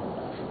people.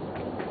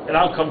 And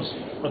out comes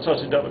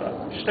Matzasi David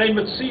Avdi. Shtei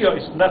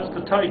Metzios, and that's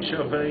the taich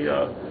of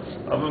a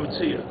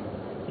Metzia.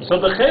 So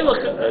the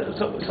Chelek,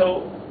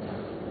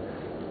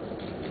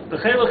 the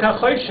Chelek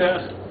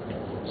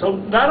HaChoshech. So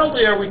not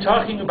only are we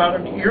talking about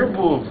an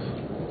Irvuv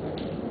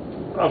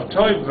of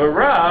Toiv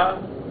V'Ra,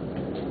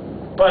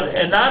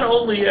 and not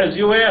only, as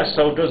you asked,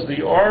 so does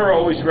the Or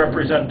always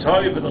represent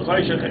Toiv and the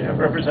Choshech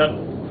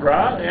represent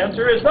Ra? The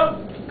answer is no.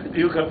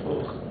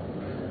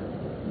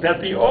 That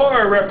the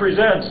Or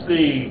represents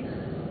the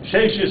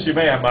Sheishis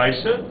Yemei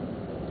HaMaisa,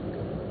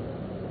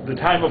 the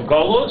time of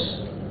Golus,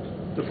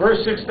 the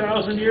first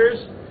 6,000 years,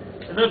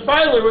 and then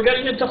finally we're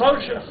getting into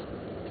Choshech.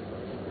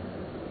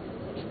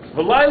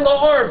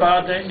 V'layla Or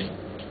Ba'adei,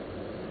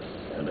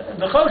 and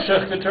the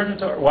Choshech can turn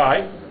into Or.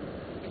 Why?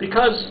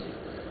 Because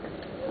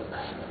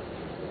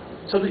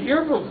so the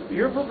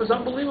Irvuv is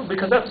unbelievable,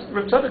 because that's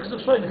Rabbi Tzadok is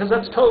explaining, because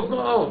that's Tov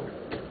Ma'od.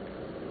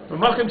 See,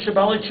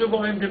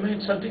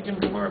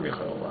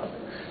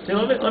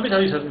 let me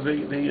tell you something. The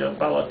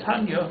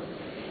Balatanya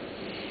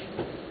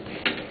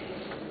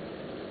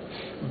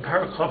in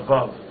Parak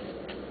Chavav.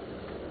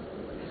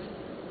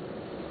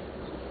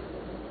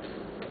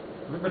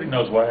 Everybody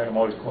knows why I'm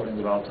always quoting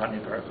the Baal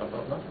Tanya Parachav,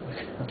 no?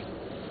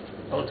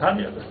 Baal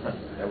Tanya.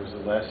 That was the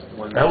last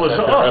one. That was,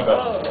 said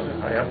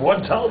I have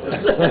one Talmud.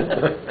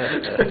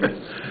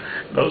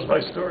 Knows my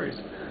stories.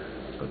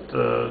 But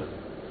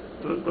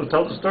to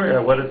tell the story, I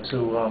went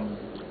into,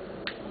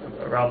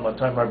 around the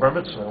time of my bar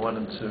mitzvah, I went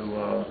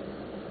into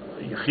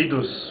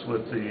Yechidus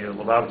with the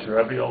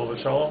Lubavitcher Rebbe, Olav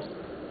Shalom,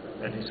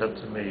 and he said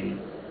to me,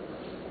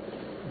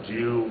 do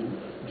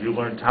you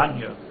learn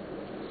Tanya?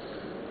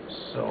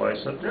 So I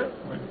said, yeah,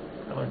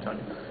 I learned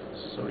Tanya.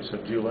 So he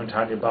said, do you learn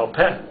Tanya Baal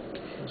Peh?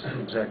 This is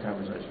the exact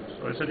conversation.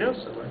 So I said, yes,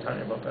 I learned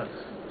Tanya Baal Peh.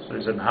 So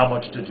he said, how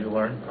much did you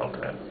learn Baal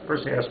Peh?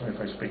 First he asked me if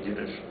I speak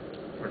Yiddish,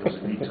 or does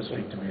he need to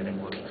speak to me in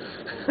English?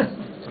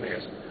 That's what he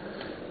asked.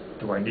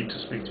 Do I need to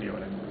speak to you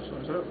in English? So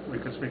I said, we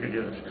could speak in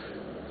Yiddish.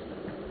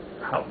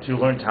 Do you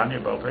learn Tanya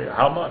Baal Peh?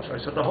 How much? I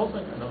said, the whole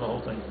thing. I know the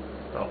whole thing.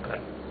 Baal Peh.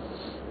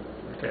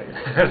 Okay.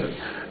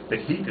 The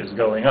heat is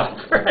going up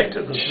right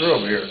in this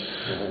room here.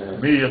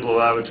 Me and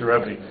Lubavitcher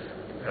Rebbe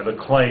had a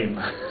claim.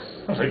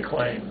 A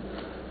claim.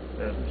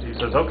 And he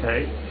says,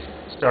 okay,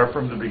 start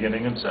from the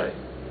beginning and say.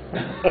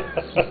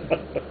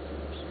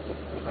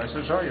 I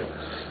said, show you.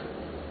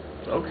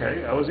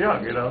 Okay, I was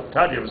young,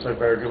 Tanya was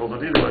like,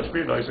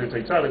 I said,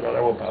 take Tanya, but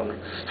I won't bother.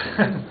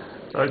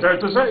 So I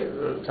started to say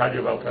Tanya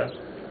about that.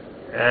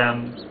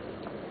 And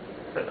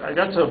I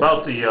got to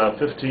about the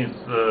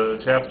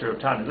 15th chapter of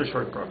Tanya, this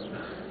short book.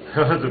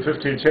 The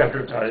 15th chapter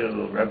of Tanya,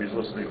 the Rebbe's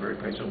listening very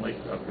patiently.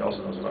 He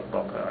also knows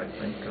about that, I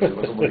think, because he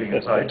wasn't looking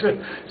inside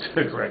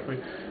correctly.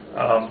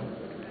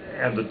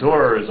 And the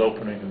door is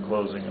opening and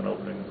closing,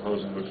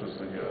 which was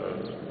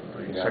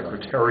the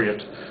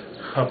secretariat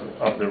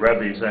of the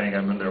Rebbe saying,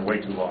 I'm in there way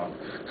too long.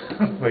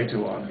 Way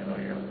too long,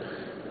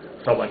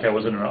 Felt like I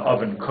was in an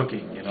oven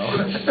cooking,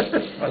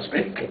 Must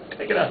be,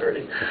 take it out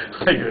already.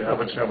 How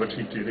much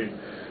heat do you need?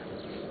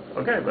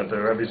 Okay, but the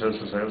Rebbe says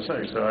to say.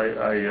 So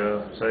I'm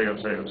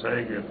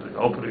saying, the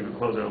opening and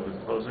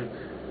closing,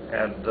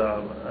 and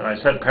I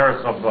said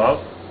Parachav Vav,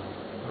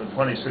 the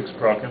 26th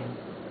Prakim,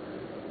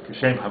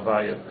 Kishem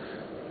Havaya,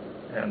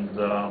 and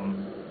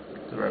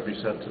the Rebbe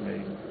said to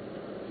me,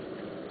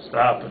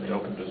 stop, and he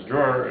opened his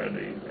drawer, and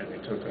he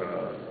took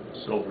a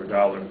silver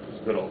dollar, it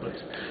was good old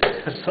days,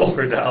 a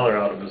silver dollar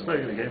out of his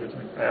thing, and he gave it to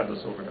me. I have the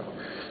silver dollar.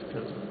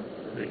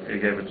 He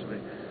gave it to me.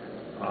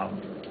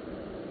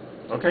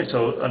 Okay,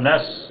 so the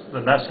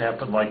Ness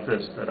happened like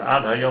this, that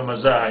Ad Hayom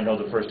Hazeh, I know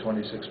the first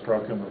 26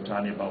 Prakim of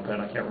Tanya Baal Peh,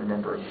 I can't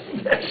remember.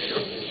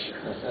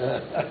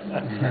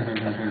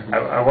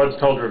 I once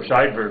told Rav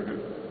Scheidberg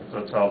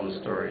to tell the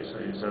story, so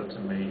he said to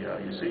me,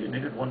 you see, you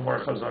needed one more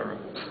Chazara.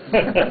 He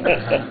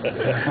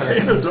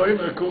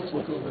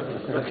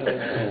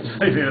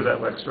needed that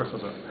extra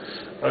Chazara.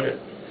 Okay.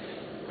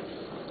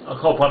 I'll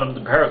call upon him,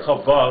 the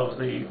Parachav Vav,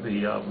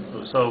 the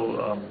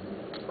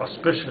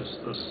auspicious,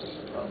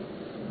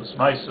 this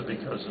Maisa,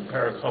 because in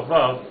Parachav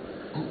Vav,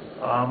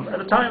 at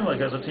a time, like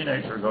as a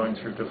teenager, going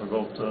through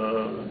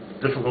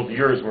difficult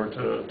years were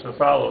to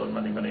follow in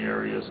many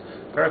areas,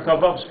 Parachav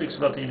Vav speaks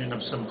about the union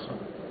of Simcha.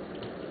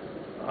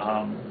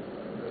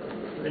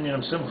 The union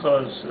of Simcha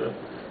is,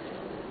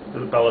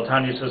 the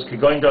Balatanya says, Ki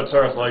goin da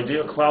tzarech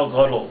l'idea klal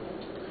gadol.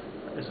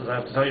 He says, I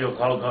have to tell you a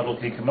klal gadol,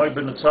 ki k'moy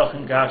b'netzach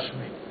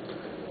gashmi,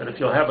 that if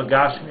you'll have a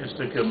gashmi,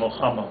 you'll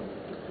milchama.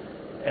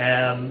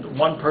 And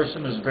one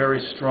person is very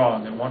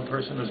strong, and one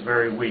person is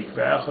very weak. And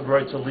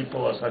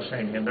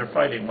they're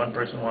fighting. One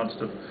person wants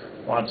to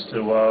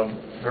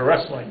they're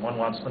wrestling. One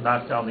wants to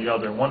knock down the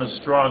other. One is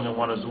strong and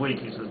one is weak.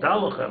 He says,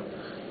 Dalachem,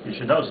 you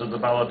should know, says the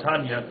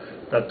Balatanya,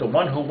 that the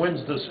one who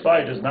wins this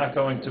fight is not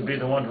going to be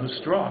the one who's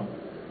strong.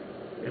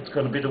 It's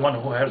going to be the one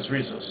who has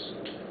resus,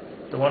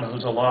 the one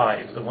who's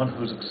alive, the one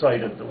who's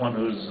excited, the one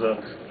who's...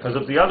 Because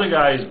if the other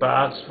guy is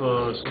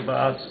ba'atzvus,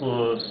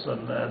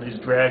 and he's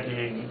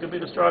dragging, he could be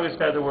the strongest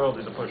guy in the world,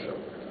 he's a push-up.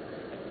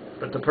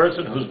 But the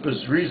person who's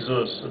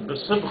bezrizus and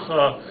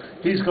besimcha,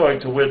 he's going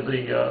to win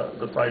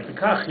the fight.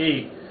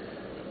 Kachi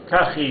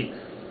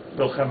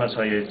milchemes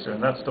hayetzer,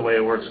 and that's the way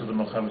it works with the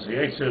milchemes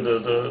hayetzer.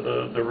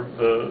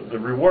 The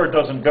reward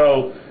doesn't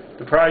go,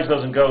 the prize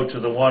doesn't go to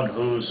the one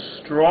who's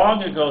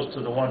strong, it goes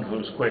to the one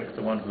who's quick,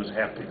 the one who's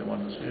happy, the one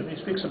who's... And he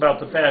speaks about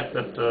the fact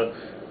that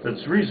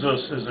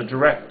zrizus is a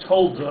direct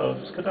tolda,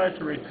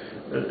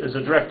 is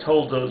a direct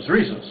tolda,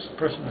 zrizus, a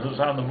person who's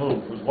on the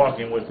move, who's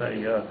walking with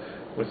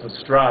a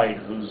stride,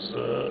 who's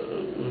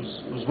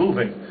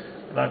moving,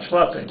 not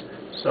schlepping.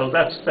 So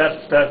that's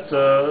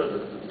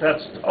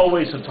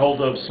always a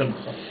tolda of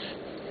simcha.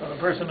 When a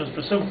person is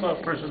besimcha,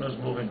 a person is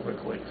moving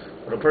quickly.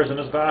 When a person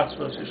is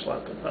ba'atzvus, he's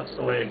schlepping. That's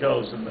the way it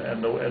goes, and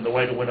the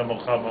way to win a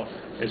milchama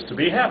is to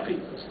be happy.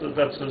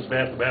 That's his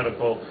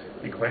mathematical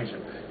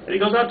equation. And he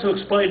goes on to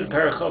explain in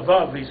Parachav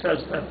Vav, he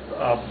says that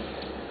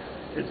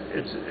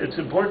it's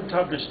important to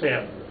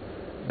understand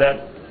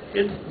that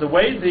the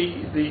way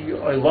the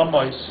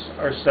olamais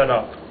are set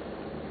up,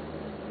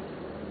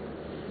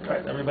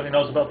 right? Everybody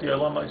knows about the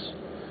olamais.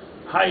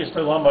 Highest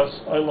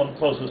olam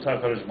closest to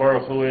HaKadosh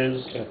Baruch Hu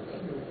is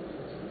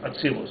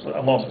Atzilus,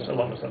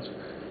 Elamas, that's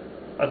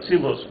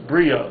Atzilus,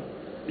 Bria,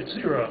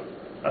 Yitzira,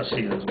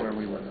 Asiya is where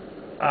we live.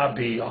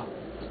 Abiyah.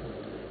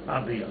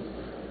 Abiyah.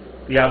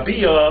 The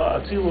Abiyah,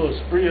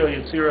 Atzilus, Bria,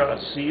 Yetzira,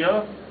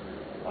 Asiya,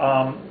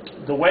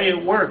 the way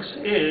it works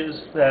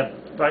is that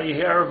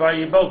Vayiher,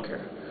 Vayiboker.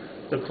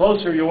 The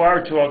closer you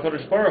are to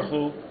HaKadosh Baruch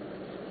Hu,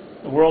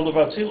 the world of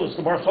Atzilus,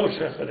 the more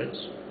Choshech it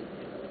is.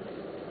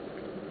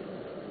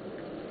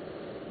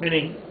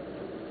 Meaning,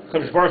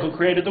 HaKadosh Baruch Hu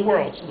created the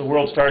world, so the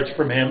world starts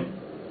from him,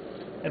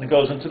 and it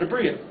goes into the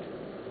Bria.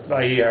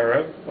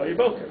 Vayi-Erev,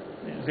 Vayi-Boker.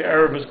 The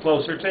Erev is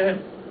closer to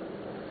him.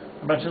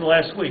 I mentioned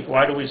last week,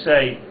 why do we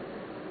say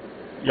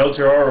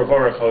Yotzer Or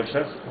V'Orech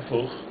Choshech,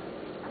 Hafuch?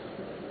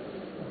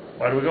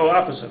 Why do we go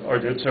opposite? Or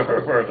Yotzer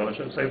Or V'Orech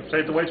Choshech, say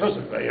it the way it's supposed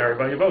to be, Vayi-Erev,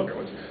 Vayi-Boker,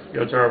 which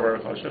Yotzer Or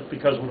V'Orech Choshech,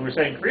 because when we're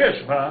saying Kriya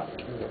Shema,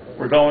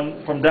 we're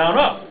going from down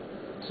up.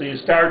 So you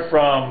start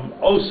from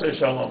Oseh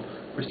Shalom,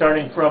 we're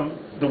starting from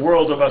the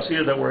world of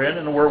Asiyah that we're in,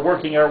 and we're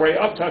working our way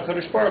up to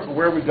HaKadosh Baruch Hu.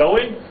 Where are we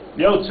going?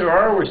 Yotzer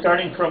Or, we're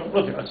starting from,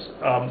 look at us,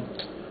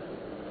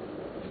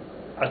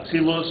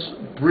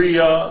 Atzilus,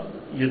 Bria,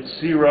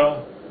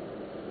 Yetzira,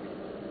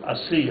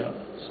 Asiyah.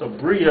 So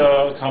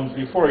Bria comes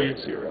before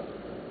Yetzira.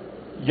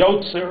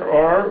 Yotzer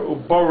Or,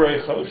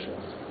 Uborei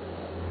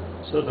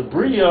Choshech. So the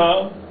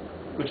Bria,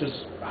 which is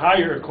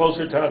higher,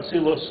 closer to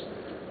Atzilus,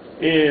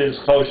 is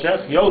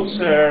Choshech.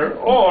 Yotzer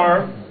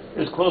Or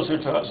is closer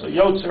to us. So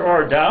Yotzer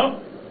Or down,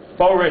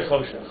 Borei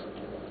Choshech,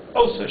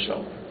 Oseh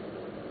Shalom.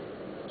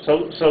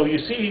 So you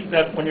see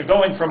that when you're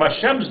going from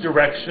Hashem's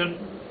direction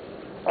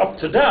up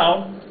to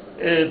down,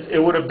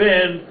 it would have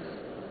been,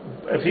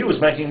 if he was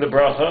making the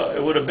bracha,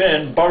 it would have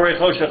been Borei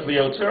Choshech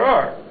v'Yotzer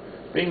Or.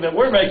 Being that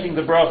we're making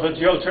the bracha, it's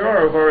Yotzer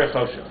Or Borei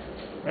Choshech.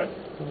 Right?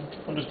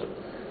 Understood.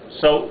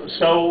 So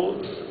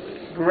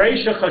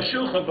Bereisha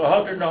Chashucha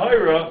B'Hadar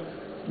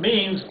Nahira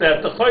means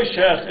that the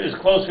Choshech is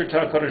closer to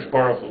HaKadosh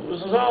Baruch Hu.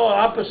 This is all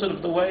opposite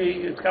of the way,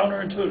 it's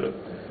counterintuitive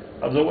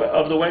of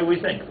the way we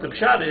think. The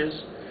pshat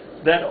is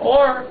that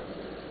Or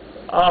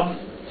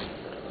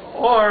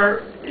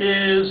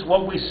is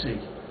what we see,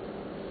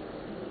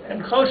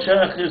 and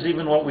Choshech is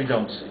even what we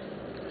don't see.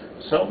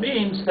 So it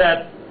means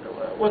that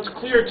what's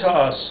clear to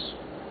us,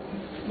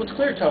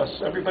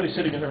 everybody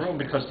sitting in the room,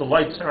 because the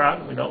lights are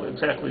on, we know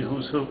exactly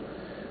who's who,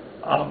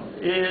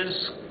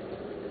 is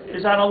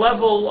on a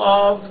level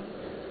of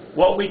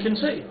what we can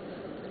see.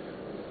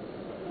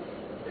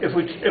 If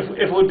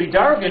it would be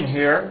dark in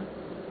here,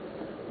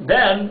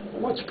 then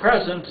what's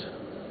present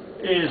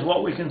is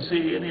what we can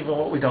see and even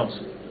what we don't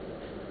see.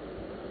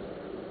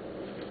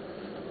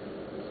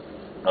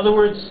 In other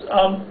words,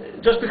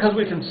 just because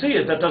we can see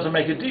it, that doesn't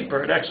make it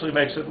deeper. It actually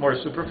makes it more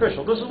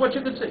superficial. This is what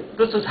you can see.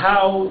 This is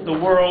how the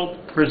world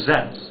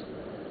presents.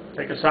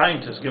 Take a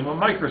scientist, give him a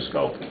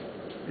microscope.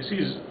 He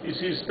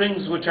sees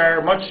things which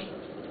are much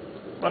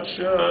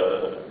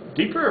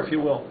deeper, if you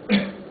will.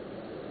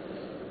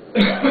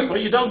 Well,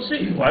 you don't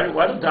see.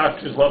 Why do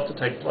doctors love to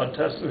take blood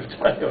tests?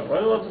 Why do they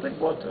love to take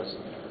blood tests?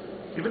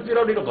 Even if you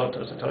don't need a blood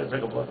test, they tell you to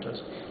take a blood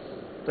test.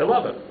 They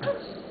love it.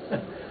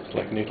 It's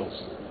like needles.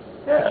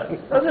 Yeah,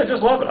 they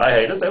just love it. I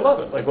hate it. They love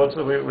it. Like,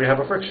 we have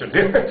a friction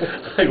here.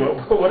 Like,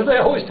 what are they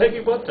always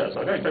taking blood tests?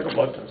 Okay, take a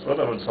blood test. Well,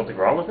 there's something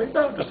wrong with me?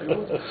 No, just take a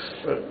blood test.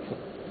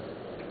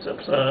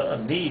 It's a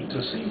need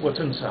to see what's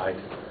inside.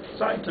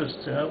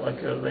 Scientists,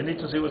 they need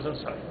to see what's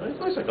inside. At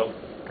least I go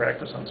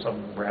practice on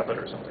some rabbit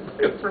or something.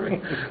 For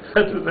me,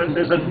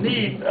 there's a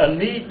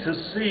need to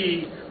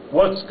see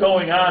what's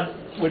going on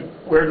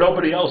where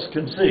nobody else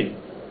can see.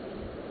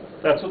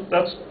 That's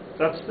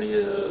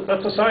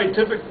a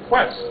scientific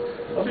quest.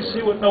 Let me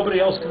see what nobody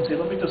else can see.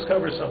 Let me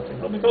discover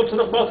something. Let me go to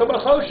the Makom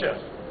HaChoshech,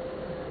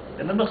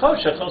 and in the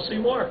Choshech I'll see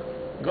more.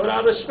 Go to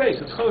outer space.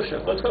 It's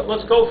Choshech.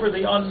 Let's go for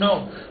the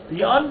unknown.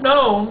 The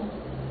unknown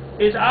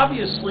is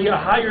obviously a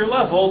higher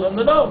level than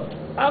the known.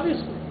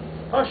 Obviously.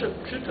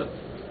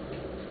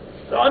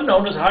 The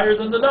unknown is higher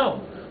than the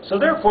known. So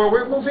therefore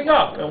we're moving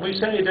up, and we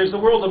say there's the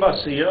world of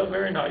Asiyah,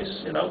 very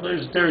nice.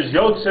 There's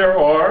Yotzer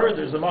Or,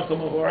 there's the Makom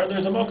of Or, and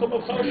there's the Makom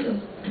of Choshech.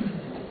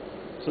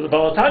 So the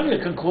Baal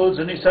HaTanya concludes,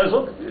 and he says,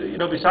 look,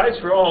 besides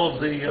for all of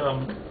the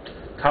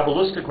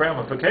Kabbalistic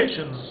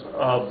ramifications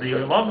of the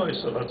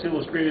Olamos of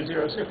Atzilus, Bria,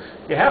 Yetzira, Asiyah,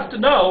 you have to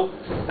know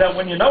that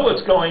when you know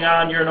what's going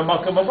on, you're in a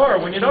Makom of Or.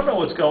 When you don't know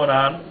what's going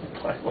on?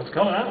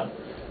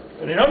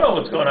 When you don't know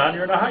what's going on,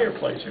 you're in a higher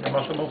place. You're in a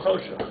Makom of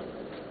Choshech.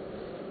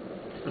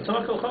 It's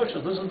not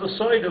Choshech. This is the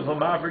side of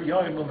Amaver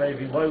Yoim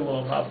Umevi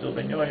Loilo Amavdil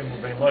Ben Yoim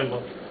Ben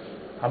Loilo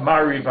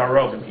Amari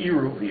Varovim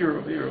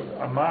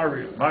Iruv.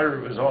 Amari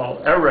is all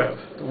Erev.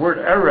 The word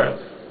Erev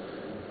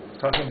is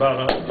talking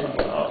about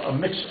a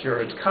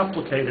mixture. It's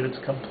complicated. It's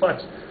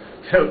complex.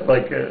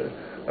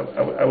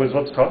 I was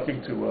once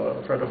talking to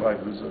a friend of mine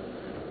who's a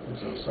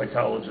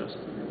psychologist.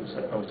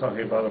 I was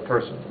talking about a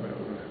person,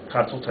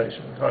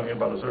 consultation, talking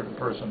about a certain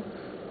person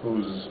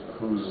who's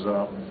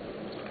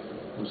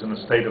in a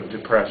state of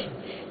depression.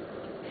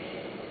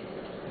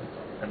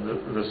 And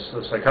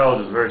the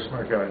psychologist, a very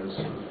smart guy, this is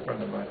a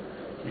friend of mine,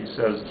 he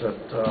says that,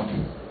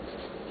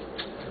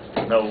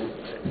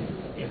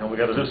 we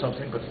got to do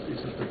something, but he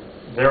says that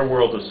their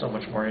world is so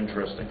much more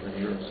interesting than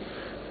yours.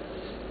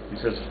 He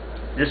says,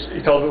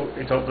 He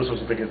told this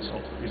was a big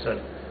insult. He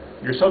said,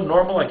 "You're so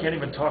normal, I can't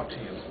even talk to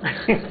you."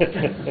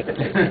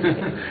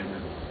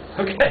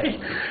 Okay,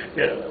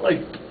 yeah,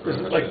 like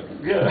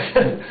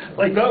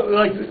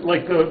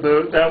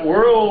that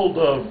world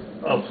of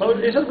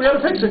he said we got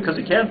to fix it because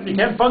he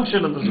can't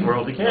function in this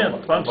world. He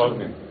can't function.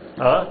 Bogdan.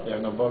 Huh? Yeah,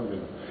 no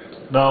Bogdan.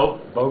 No.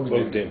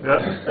 Bogdan.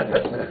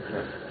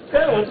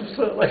 Yeah, it's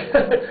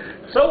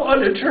so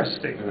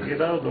uninteresting. You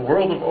know, the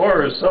world of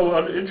Or is so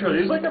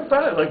uninteresting. He's like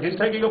he's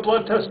taking a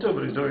blood test too,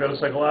 but he's doing it on a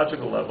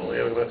psychological level.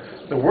 You know,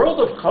 the world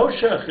of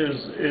Choshech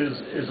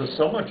is a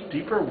so much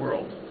deeper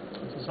world.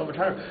 It's so much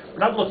higher. We're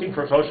not looking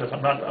for Choshech.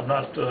 I'm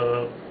not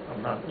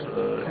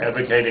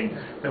advocating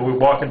that we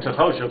walk into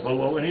Choshech. But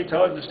what we need to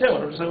understand,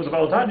 what the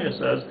Balatanya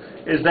says,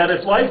 is that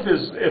if life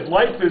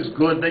is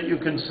good that you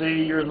can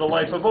see, you're in the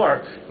life of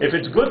Or. If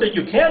it's good that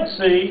you can't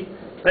see,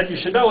 then you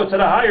should know it's in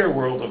a higher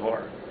world of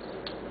Or.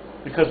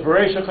 Because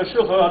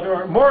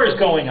more is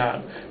going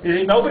on.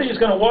 Nobody is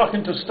going to walk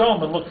into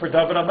Stom and look for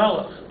David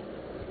HaMelech.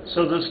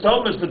 So the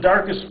Stom is the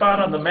darkest spot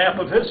on the map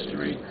of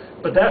history,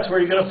 but that's where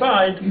you're going to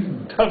find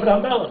David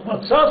HaMelech,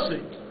 Matzasi.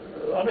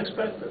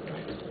 Unexpected.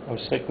 I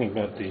was thinking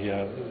about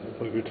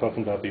what we were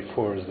talking about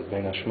before is the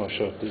Ben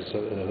Hashmashot, this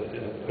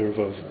Erev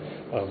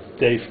of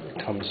day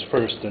comes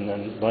first and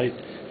then light.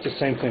 It's the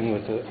same thing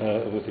with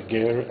the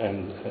Ger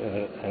and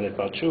a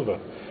Baal Tshuva,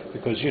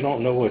 because you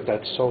don't know what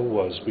that soul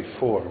was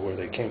before, where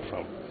they came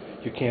from.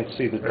 You can't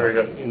see the Very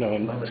good. You know,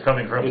 it's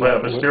coming from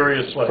a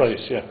mysterious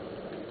place. Yeah.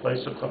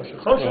 Place of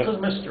Choshech. Choshech is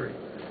mystery.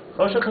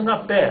 Choshech is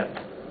not bad.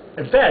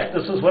 In fact,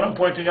 this is what I'm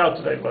pointing out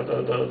today. But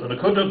the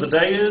Nakuda of the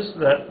day is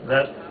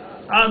that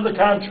on the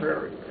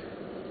contrary,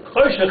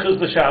 Choshech is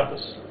the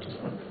Shabbos.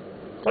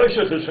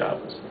 Choshech is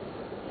Shabbos.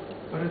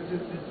 But it's a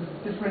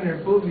different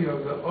erbuvia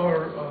of the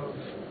Or of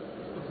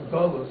the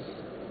Golus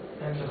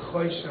and the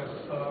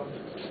Choshech of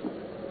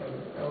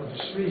El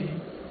Shvi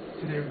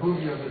to the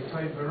erbuvia of the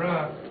Tov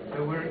V'Ra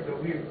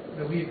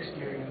that we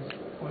experience,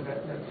 or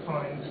that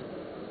finds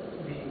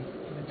the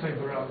Tov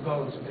V'Ra of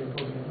Golus, or the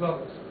erbuvia of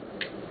Golus.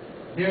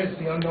 There's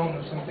the unknown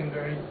of something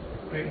very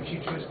great and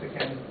futuristic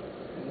and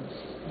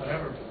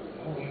whatever,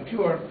 holy and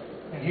pure.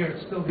 And here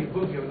it's still the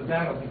boogie of the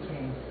battle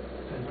between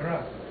Tov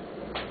V'Ra.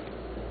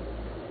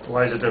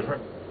 Why is it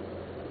different?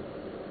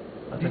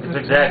 I think it's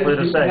exactly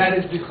the same. That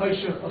is the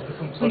choshech of the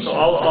completion. Look,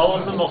 all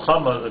of the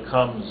Milchama that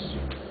comes,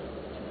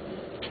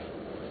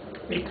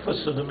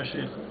 Ikvas of the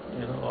Mashiach,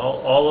 you know,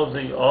 all of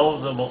the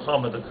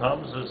Milchama that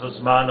comes is a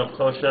Zman of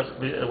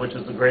Choshech, which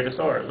is the greatest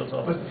Or. That's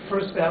all. But the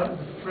first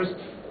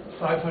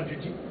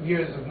 500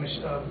 years of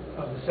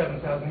the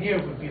 7,000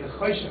 year would be the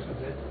choshech of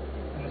it,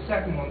 and the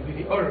second one would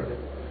be the Or of it.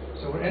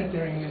 So we're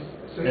entering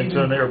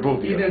into an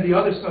erbuvia. Either the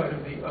other side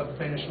of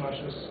Ben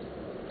Hashmashos.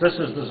 This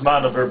is the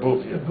Zman of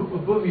erbuvia.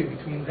 Erbuvia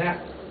between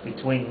that.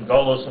 Between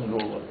Golos and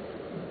Gula.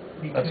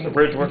 That's the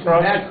bridge we're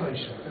crossing. That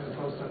choshech, as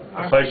opposed to the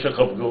choshech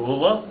of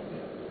Gula.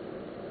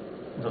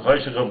 The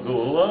choshech of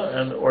Gula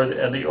and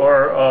the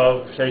Or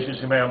of Sheshes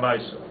Yimei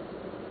HaMaisa.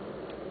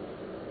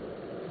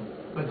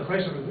 But the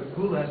choshech of the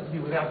Gula has to be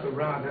without the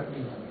Ra that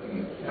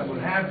we're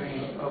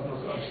having of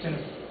sin.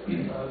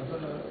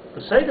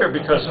 The Seder,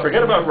 because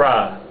forget about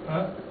Ra.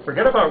 Huh?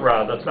 Forget about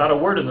Ra. That's not a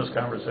word in this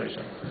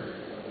conversation.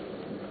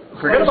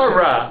 Forget about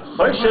Ra.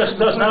 Choshech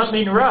does not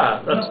mean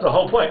Ra. That's the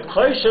whole point.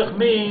 Choshech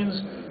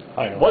means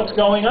what's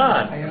going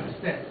on. I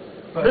understand.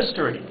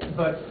 Mystery.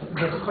 But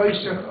the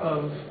choshech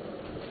of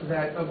the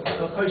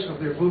choshech of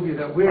the erbuvia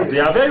that we're the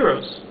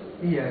Averos.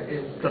 Yeah,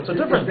 that's a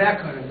different.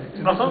 That kind of thing.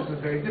 This is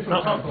a very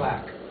different kind of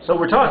black. So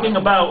we need to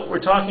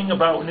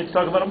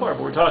talk about it more,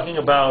 but we're talking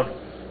about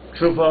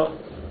Tshuva.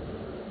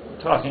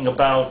 Talking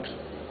about,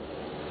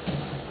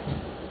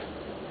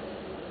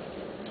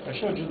 I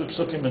showed you the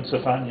psukim in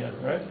Sefania,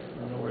 right? I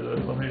don't know where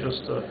let me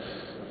just,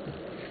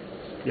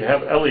 you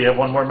have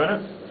one more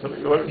minute?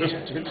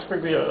 Just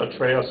bring me a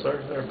Treyas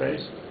there,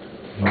 base,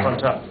 up on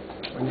top,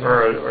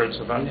 or in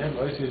Sefania.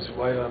 I see it's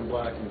white on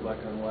black and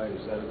black on white.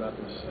 Is that about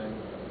the same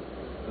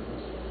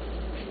business?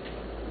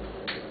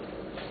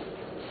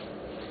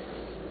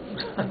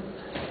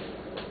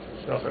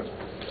 Sure.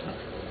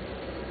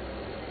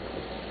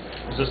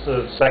 Is this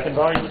the second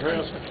volume of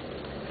Treyas?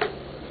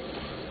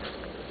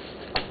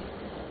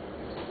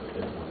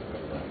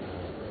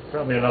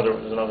 Probably another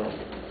one. There's another one.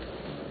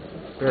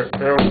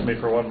 Bear with me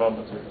for one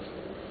moment here.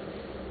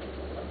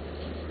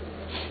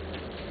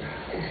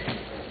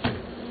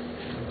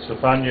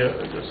 Sefania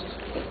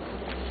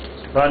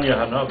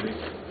Hanavi.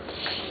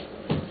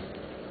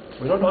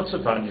 We don't know what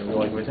Sefania.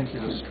 We think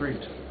he's a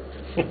street.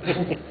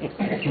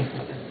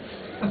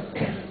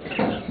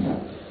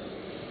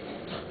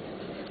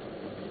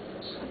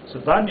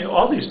 Sefania,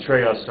 all these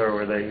Treyas are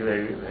where they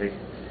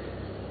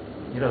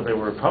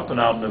were pumping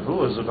out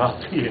nevuas about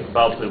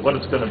what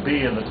it's going to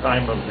be in the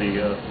time of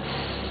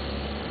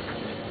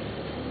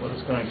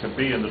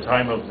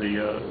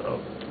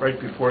right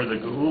before the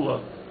Geula.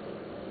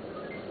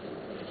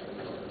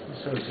 It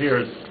says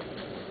here,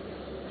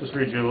 just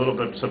read you a little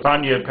bit.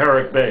 Sefania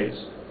Perek Beis.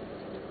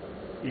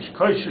 Ish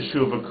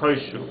koisheshu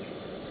v'koishu.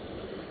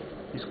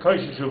 Ish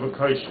koisheshu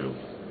v'koishu.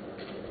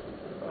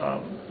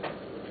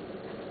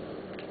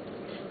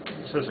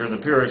 He says here in the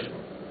Pirush,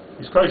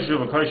 he's koishu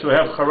v'koishu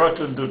have charot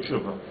and do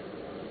tshuva.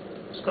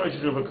 He's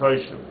koishu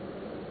v'koishu.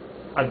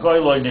 Agoy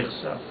loy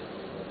nichsef.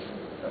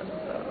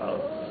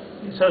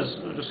 He says,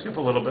 just skip a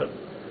little bit.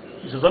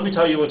 He says, let me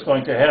tell you what's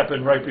going to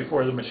happen right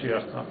before the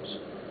Mashiach comes.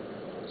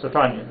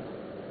 Stefania.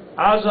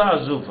 Aza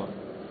azuva.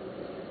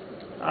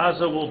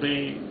 Aza will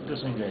be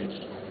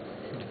disengaged.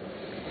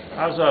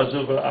 Aza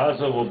azuva,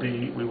 Aza will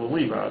be, we will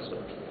leave Aza.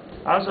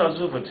 Aza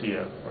azuva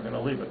tia, we're going to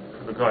leave it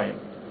for the Goyim.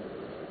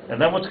 And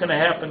then what's going to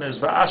happen is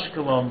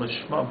V'ashkelon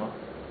l'shmama.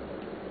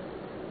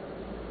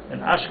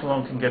 And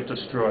Ashkelon can get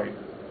destroyed.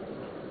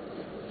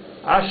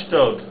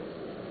 Ashdod,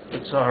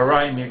 it's a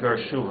Harai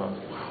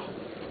Migarshuha.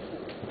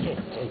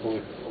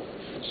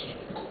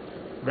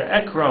 The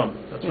Ekron,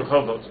 that's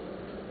Rehovot,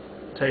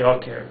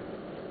 Te'oker.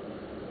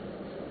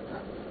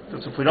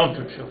 That's if we don't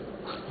do tshuva.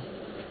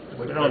 If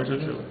we don't do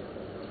tshuva.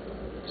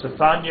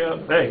 Sefanya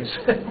Beis.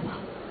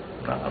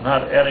 I'm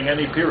not adding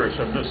any pirush,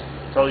 I'm just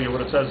telling you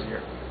what it says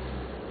here.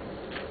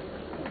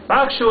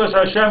 Bakshu es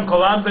Hashem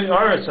kolam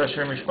be'aretz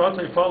Hashem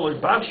mishpatei follow.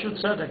 Bakshu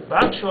tzedek,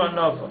 Bakshu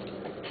anova.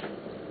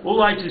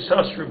 Ulai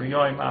tisasru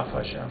b'yoyim af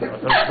Hashem.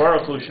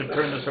 Baruch Hu should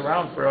turn this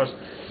around for us.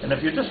 And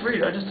if you just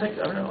read, I'm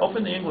going to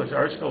open the English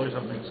article or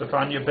something,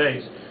 Sefanya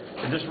Beis,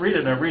 and just read it,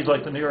 and it reads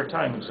like the New York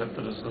Times, except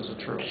that this is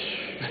true.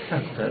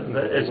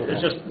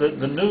 It's just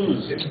the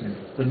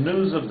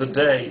news of the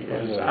day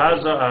is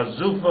Aza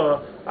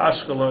Azufa,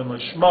 Ashkelon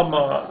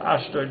L'Shmama,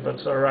 Ashdod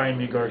Batzarayim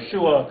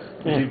Yigarshua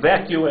is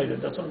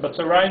evacuated. That's what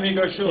Batzarayim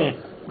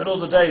Yigarshua. Middle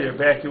of the day, they're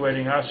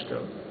evacuating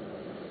Ashdod.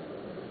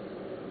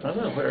 I don't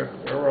know where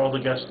were all the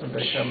guests in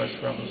Beit Shemesh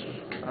from?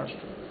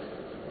 Ashdod.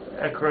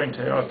 Ekron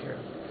Te'okir.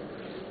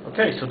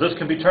 Okay, so this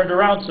can be turned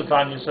around,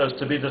 Sefania says,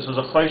 to be this is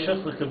a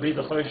choshech, it could be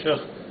the choshech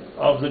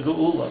of the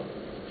Geula.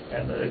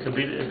 And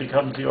it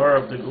becomes the or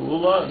of the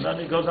Geula, and then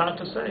he goes on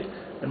to say,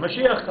 and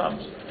Mashiach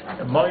comes.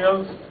 And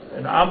Moav,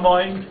 and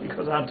Ammon, he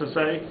goes on to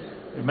say,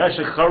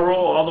 Meshech Charo,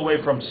 all the way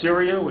from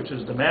Syria, which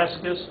is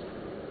Damascus,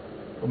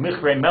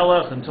 Umichrei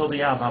Melech, until the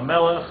Yam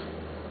HaMelech,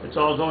 it's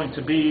all going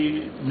to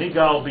be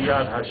Nigal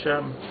B'yad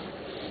Hashem.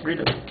 Read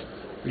it.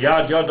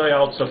 Yad Yodai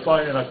al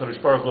Tzafayin, and HaKadosh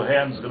Baruch Hu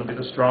hand is going to be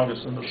the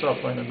strongest in the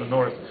Tzafayin in the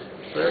north.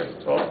 There,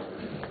 it's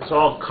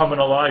all coming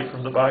alive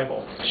from the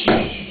Bible.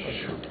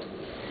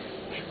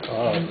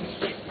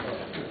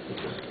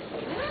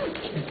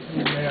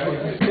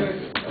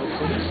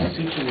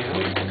 Teaching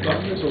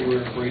darkness, or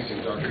we're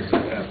embracing darkness?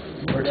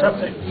 We're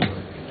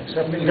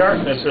accepting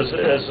darkness as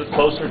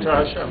closer to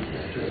Hashem.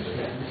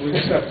 We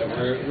accept it.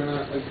 We're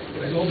not.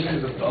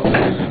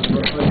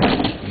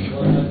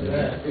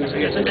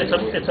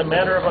 It's a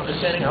matter of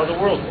understanding how the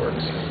world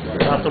works,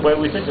 not the way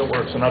we think it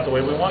works, and not the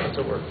way we want it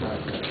to work.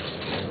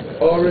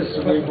 Or is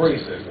we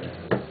embrace it.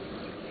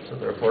 So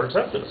therefore,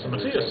 accept it. It's a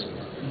Matthias.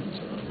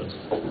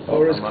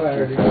 Or is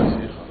clarity.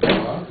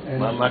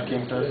 And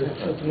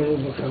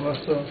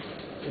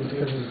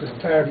because this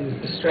clarity is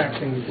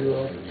distracting the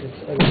duo, it's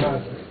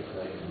Adonai.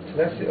 So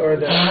that's the order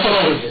that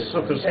ends.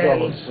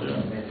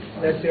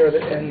 That's the order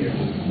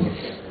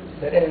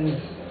that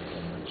ends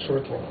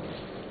shortly.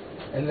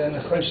 And then the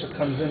Choshech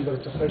comes in, but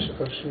it's a Choshech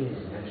of Shvi.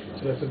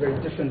 So that's a very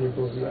different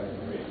Rebuvia.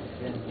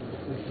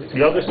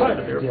 The other side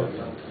of your book.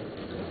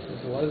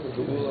 So why is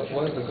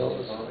the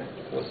Galus,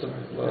 what's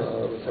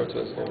referred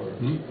to as Or?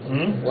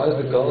 Why is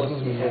the Galus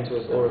referred to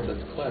as Or if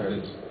it's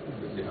clarity?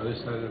 The other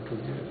side of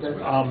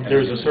the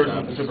There's a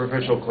certain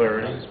superficial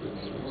clarity.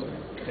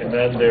 And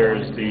then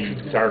there's the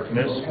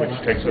darkness, which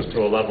takes us to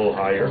a level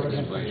higher.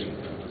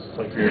 It's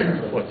like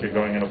you're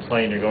going in a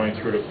plane, you're going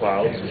through the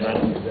clouds, and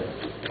then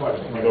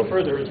when you go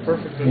further, it's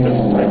perfect. And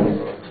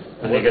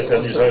then you get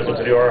then you go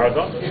to the Or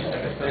HaGonos.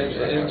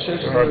 In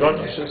Shishis,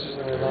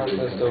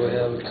 so we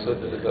have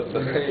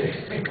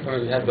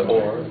we have the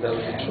Or, that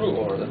was the true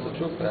Or, that's the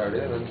true clarity.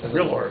 And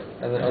Real Or.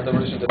 And then other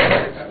versions of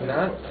the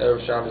not Erev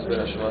Shabbos Ben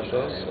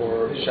Hashmashos,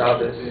 or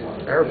Shabbos.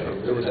 Erev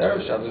Shabbos. It was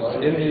Erev Shabbos,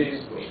 in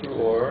the true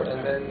Or,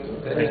 and then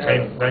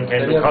came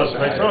the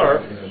Cosmic Or,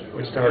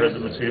 which started the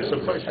Matthias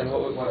of Choshech. And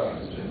what was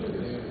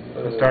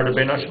It started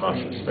Ben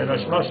Hashmashos. Ben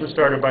Hashmashos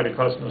started by the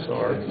Cosmos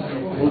Or,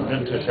 moved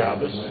into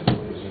Shabbos.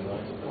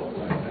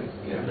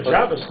 The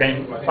Shabbos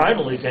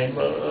finally came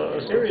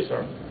a serious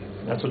Or.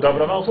 That's what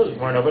David Amal says.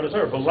 More David is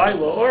Or. But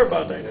Laila Or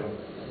Badei.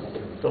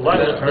 The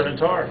Laila turned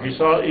into Or. He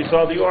saw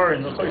the Or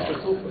in the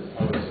Choshech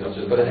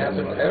Kufa. But it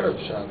happened Erev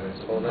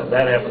Shabbos.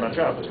 That happened on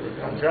Shabbos.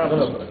 On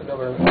Shabbos. No,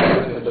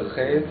 but the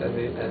Chet and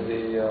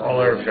the all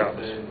Erev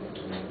Shabbos.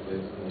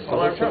 All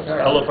Erev Shabbos.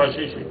 Elef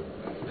Hashishi.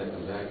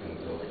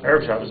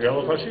 Erev Shabbos, the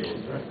Elef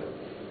Hashishi, right?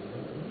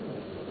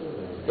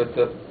 But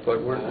the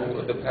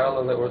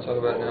parallel that we're talking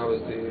about now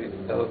is the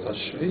Elef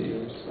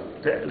Hashvi.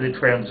 The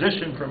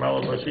transition from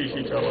Elef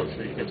Hashishi to Elef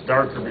Shvi gets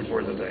darker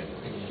before the day.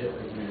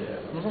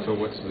 So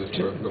what's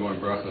the one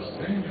bracha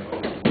saying?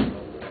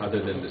 Other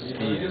than the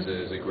speed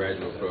is a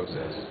gradual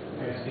process.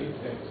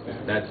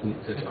 That's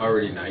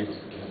already nice.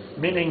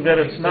 Meaning that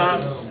it's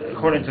not,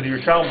 according to the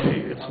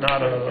Yerushalmi, it's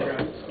not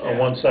a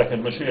 1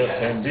 second Mashiach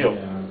kind deal.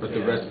 But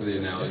the rest of the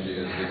analogy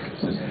is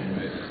consistent.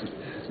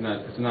 It's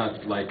It's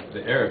not like the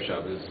Erev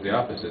Shabbos. It's the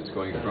opposite. It's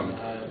going from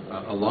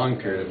a long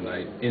period of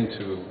night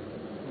into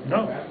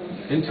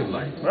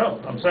light. No,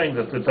 I'm saying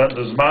that the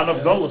Zman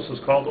of Golus is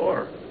called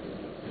Or.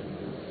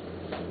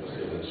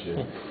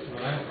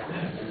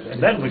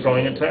 And then we're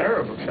going into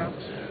Erev of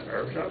Shabbos.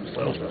 Erev Shabbos,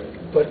 Leil Shabbos.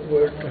 But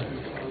we're...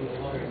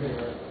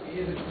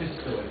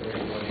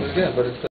 Yeah, but it's